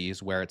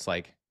opportunities where it's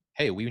like,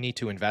 hey, we need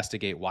to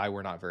investigate why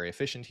we're not very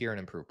efficient here and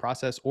improve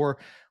process, or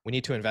we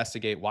need to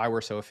investigate why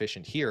we're so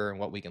efficient here and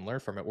what we can learn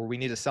from it, or we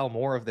need to sell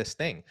more of this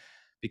thing.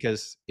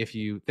 Because if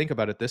you think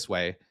about it this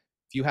way,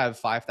 if you have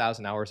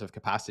 5,000 hours of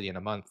capacity in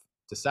a month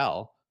to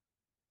sell,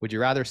 would you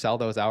rather sell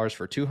those hours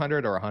for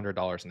 $200 or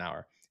 $100 an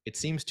hour? It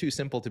seems too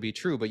simple to be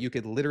true, but you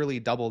could literally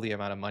double the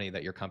amount of money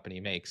that your company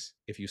makes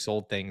if you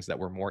sold things that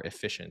were more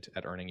efficient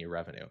at earning you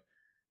revenue.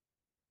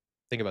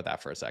 Think about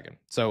that for a second.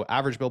 So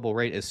average billable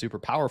rate is super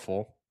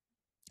powerful,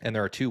 and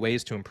there are two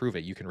ways to improve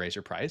it. You can raise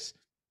your price.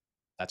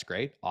 That's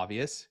great,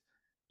 obvious.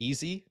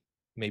 Easy,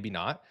 maybe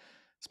not,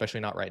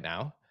 especially not right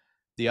now.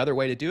 The other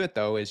way to do it,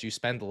 though, is you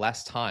spend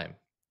less time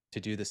to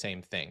do the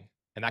same thing.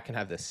 And that can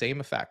have the same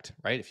effect,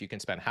 right? If you can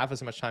spend half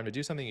as much time to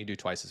do something, you do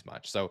twice as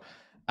much. So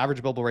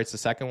average billable rate's the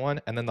second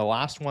one. And then the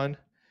last one,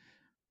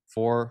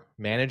 for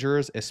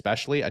managers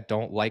especially, I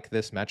don't like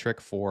this metric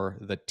for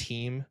the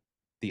team,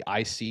 the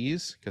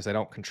ICs, because I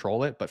don't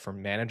control it. But for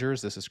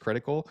managers, this is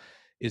critical,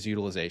 is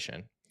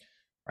utilization.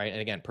 Right.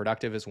 And again,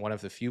 Productive is one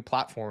of the few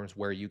platforms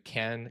where you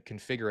can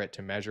configure it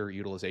to measure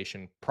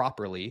utilization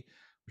properly,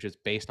 which is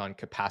based on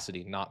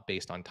capacity, not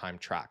based on time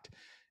tracked.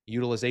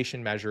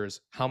 Utilization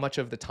measures how much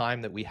of the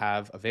time that we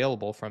have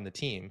available from the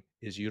team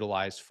is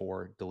utilized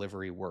for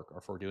delivery work or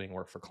for doing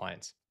work for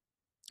clients.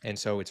 And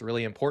so it's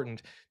really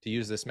important to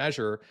use this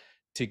measure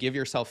to give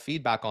yourself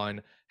feedback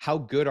on how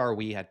good are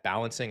we at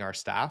balancing our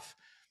staff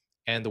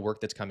and the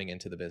work that's coming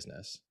into the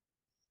business.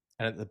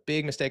 And the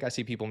big mistake I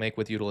see people make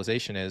with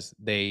utilization is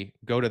they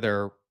go to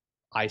their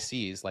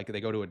ICs, like they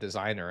go to a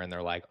designer and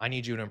they're like, I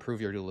need you to improve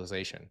your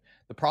utilization.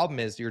 The problem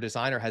is your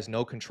designer has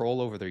no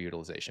control over their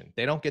utilization.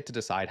 They don't get to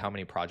decide how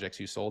many projects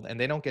you sold, and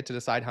they don't get to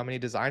decide how many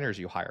designers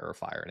you hire or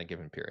fire in a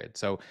given period.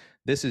 So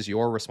this is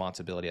your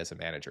responsibility as a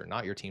manager,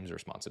 not your team's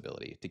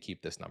responsibility to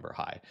keep this number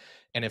high.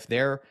 And if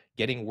they're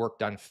getting work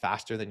done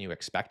faster than you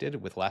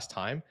expected with less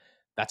time,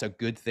 that's a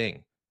good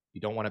thing. You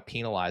don't want to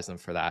penalize them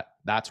for that.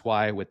 That's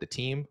why with the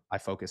team, I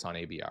focus on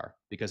ABR,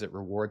 because it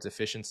rewards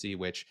efficiency,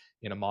 which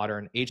in a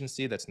modern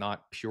agency that's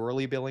not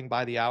purely billing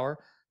by the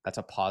hour, that's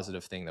a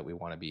positive thing that we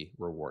want to be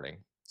rewarding.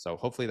 So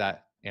hopefully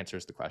that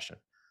answers the question.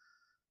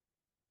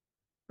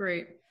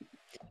 Great.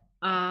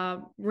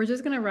 We're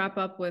just going to wrap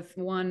up with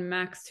one,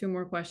 max two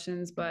more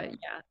questions, but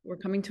yeah, we're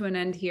coming to an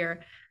end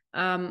here.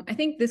 I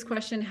think this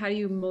question, how do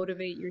you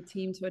motivate your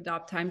team to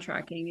adopt time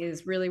tracking,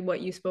 is really what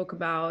you spoke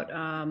about.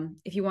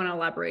 If you want to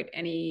elaborate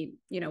any,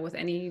 with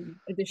any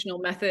additional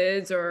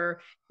methods, or,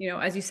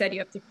 as you said, you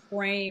have to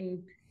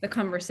frame the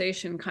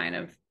conversation kind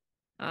of.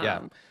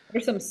 Yeah.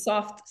 There's some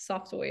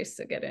soft ways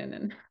to get in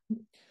and.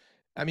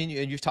 I mean,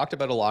 you've talked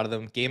about a lot of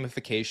them: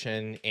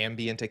 gamification,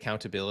 ambient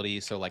accountability.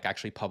 So, like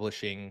actually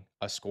publishing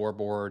a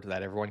scoreboard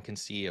that everyone can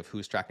see of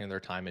who's tracking their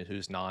time and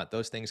who's not.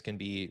 Those things can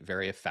be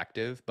very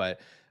effective. But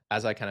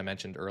as I kind of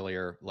mentioned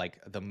earlier, like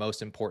the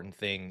most important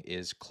thing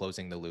is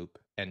closing the loop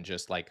and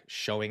just like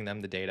showing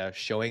them the data,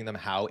 showing them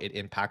how it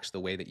impacts the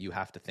way that you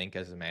have to think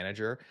as a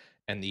manager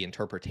and the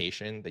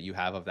interpretation that you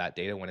have of that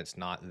data when it's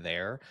not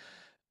there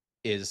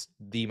is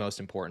the most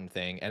important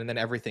thing. And then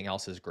everything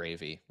else is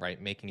gravy,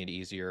 right? Making it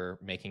easier,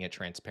 making it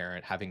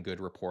transparent, having good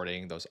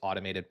reporting, those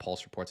automated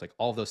pulse reports, like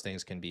all of those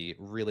things can be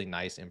really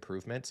nice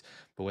improvements.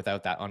 But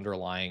without that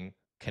underlying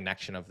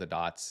connection of the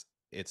dots,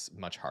 it's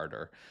much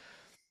harder.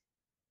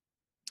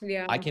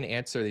 Yeah. I can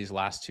answer these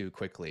last two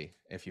quickly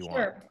if you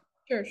want.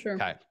 Sure.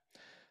 Okay.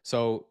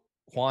 So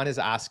Juan is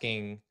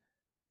asking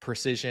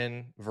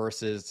precision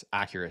versus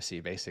accuracy,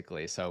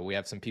 basically. So we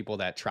have some people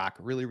that track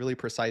really, really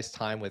precise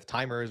time with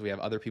timers. We have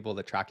other people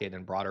that track it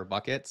in broader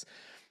buckets.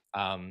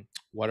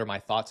 What are my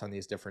thoughts on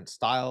these different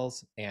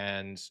styles,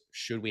 and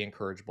should we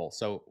encourage both?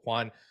 So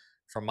Juan,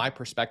 from my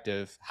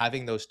perspective,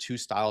 having those two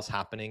styles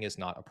happening is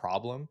not a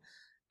problem.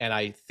 And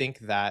I think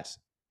that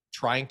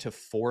trying to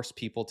force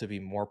people to be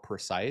more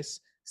precise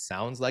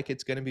sounds like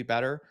it's going to be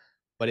better,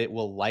 but it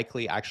will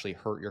likely actually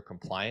hurt your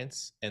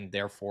compliance and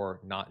therefore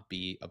not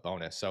be a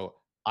bonus. So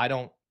I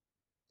don't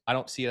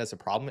see it as a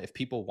problem. If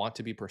people want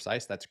to be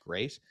precise, that's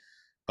great.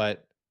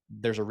 But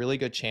there's a really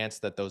good chance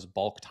that those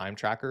bulk time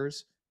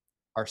trackers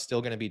are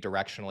still going to be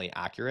directionally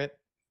accurate.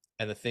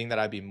 And the thing that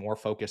I'd be more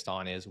focused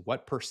on is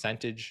what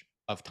percentage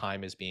of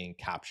time is being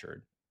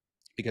captured.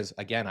 Because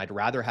again, I'd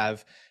rather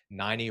have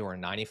 90 or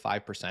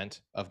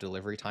 95% of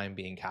delivery time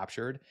being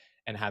captured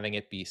and having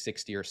it be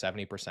 60 or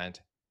 70%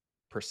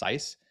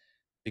 precise,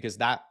 because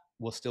that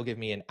will still give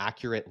me an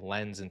accurate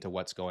lens into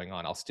what's going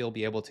on. I'll still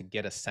be able to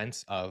get a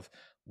sense of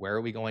where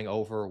are we going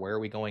over, where are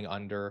we going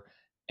under,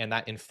 and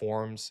that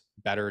informs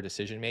better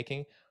decision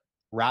making,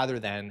 rather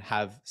than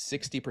have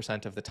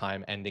 60% of the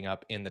time ending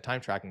up in the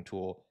time tracking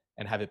tool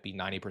and have it be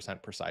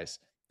 90% precise.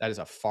 That is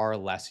a far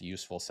less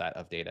useful set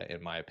of data,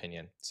 in my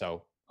opinion.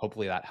 So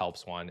hopefully that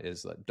helps. One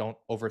is don't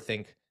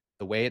overthink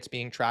the way it's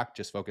being tracked,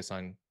 just focus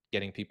on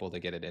getting people to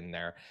get it in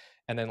there.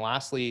 And then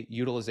lastly,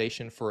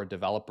 utilization for a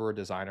developer,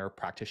 designer,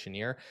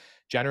 practitioner.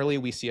 Generally,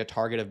 we see a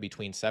target of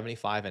between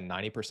 75 and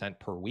 90%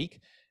 per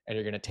week. And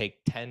you're going to take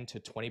 10 to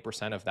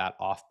 20% of that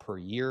off per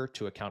year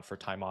to account for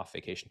time off,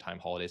 vacation time,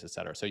 holidays, et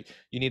cetera. So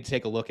you need to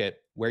take a look at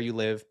where you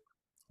live,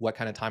 what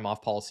kind of time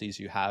off policies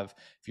you have.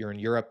 If you're in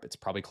Europe, it's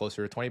probably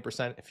closer to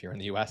 20%. If you're in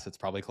the US, it's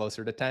probably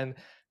closer to 10.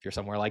 If you're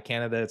somewhere like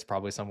Canada, it's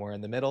probably somewhere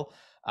in the middle.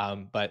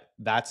 But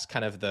that's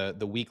kind of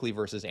the weekly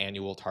versus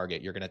annual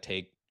target. You're going to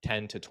take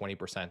 10 to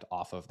 20%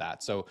 off of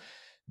that. So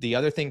The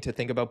other thing to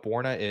think about,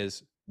 Borna,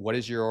 is what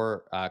is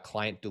your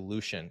client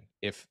dilution?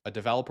 If a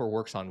developer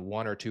works on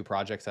one or two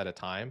projects at a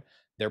time,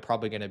 they're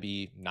probably going to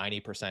be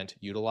 90%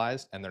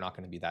 utilized and they're not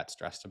going to be that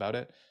stressed about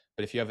it.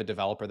 But if you have a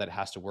developer that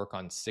has to work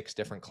on 6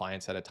 different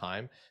clients at a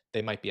time,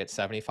 they might be at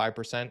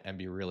 75% and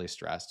be really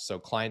stressed. So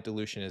client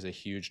dilution is a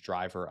huge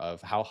driver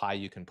of how high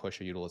you can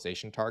push a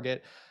utilization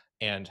target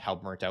and how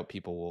burnt out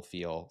people will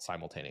feel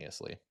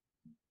simultaneously.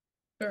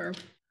 Sure.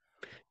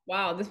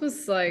 Wow, this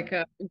was like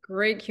a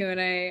great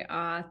Q&A.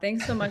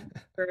 Thanks so much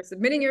for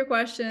submitting your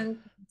questions.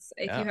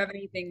 If you Yeah. have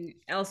anything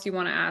else you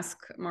want to ask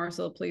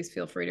Marcel, please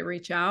feel free to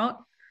reach out.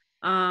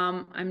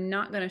 I'm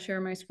not going to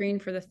share my screen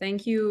for the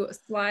thank you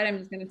slide. I'm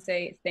just going to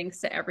say thanks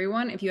to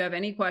everyone. If you have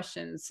any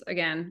questions,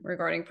 again,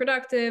 regarding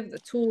Productive, the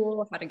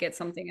tool, how to get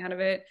something out of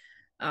it,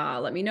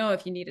 let me know.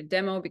 If you need a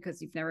demo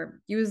because you've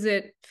never used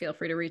it, feel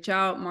free to reach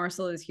out.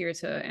 Marcel is here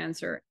to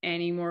answer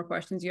any more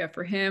questions you have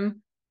for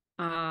him.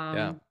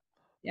 Yeah.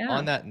 On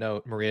Yeah. that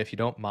note, Maria, if you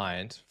don't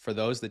mind, for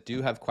those that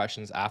do have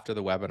questions after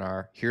the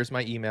webinar, here's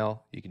my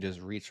email. You can just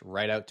reach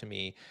right out to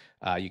me.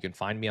 You can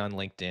find me on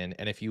LinkedIn.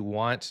 And if you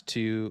want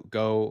to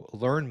go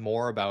learn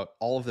more about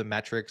all of the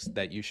metrics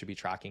that you should be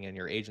tracking in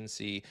your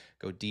agency,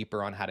 go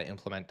deeper on how to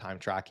implement time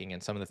tracking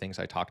and some of the things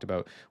I talked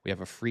about, we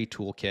have a free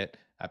toolkit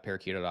at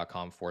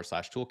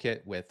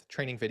parakeeto.com/toolkit with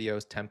training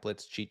videos,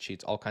 templates, cheat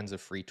sheets, all kinds of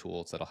free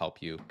tools that'll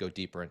help you go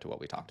deeper into what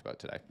we talked about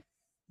today.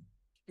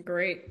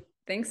 Great.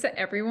 Thanks to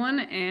everyone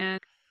and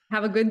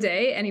have a good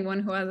day.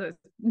 Anyone who has a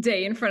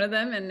day in front of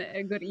them, and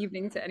a good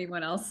evening to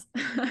anyone else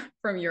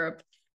from Europe.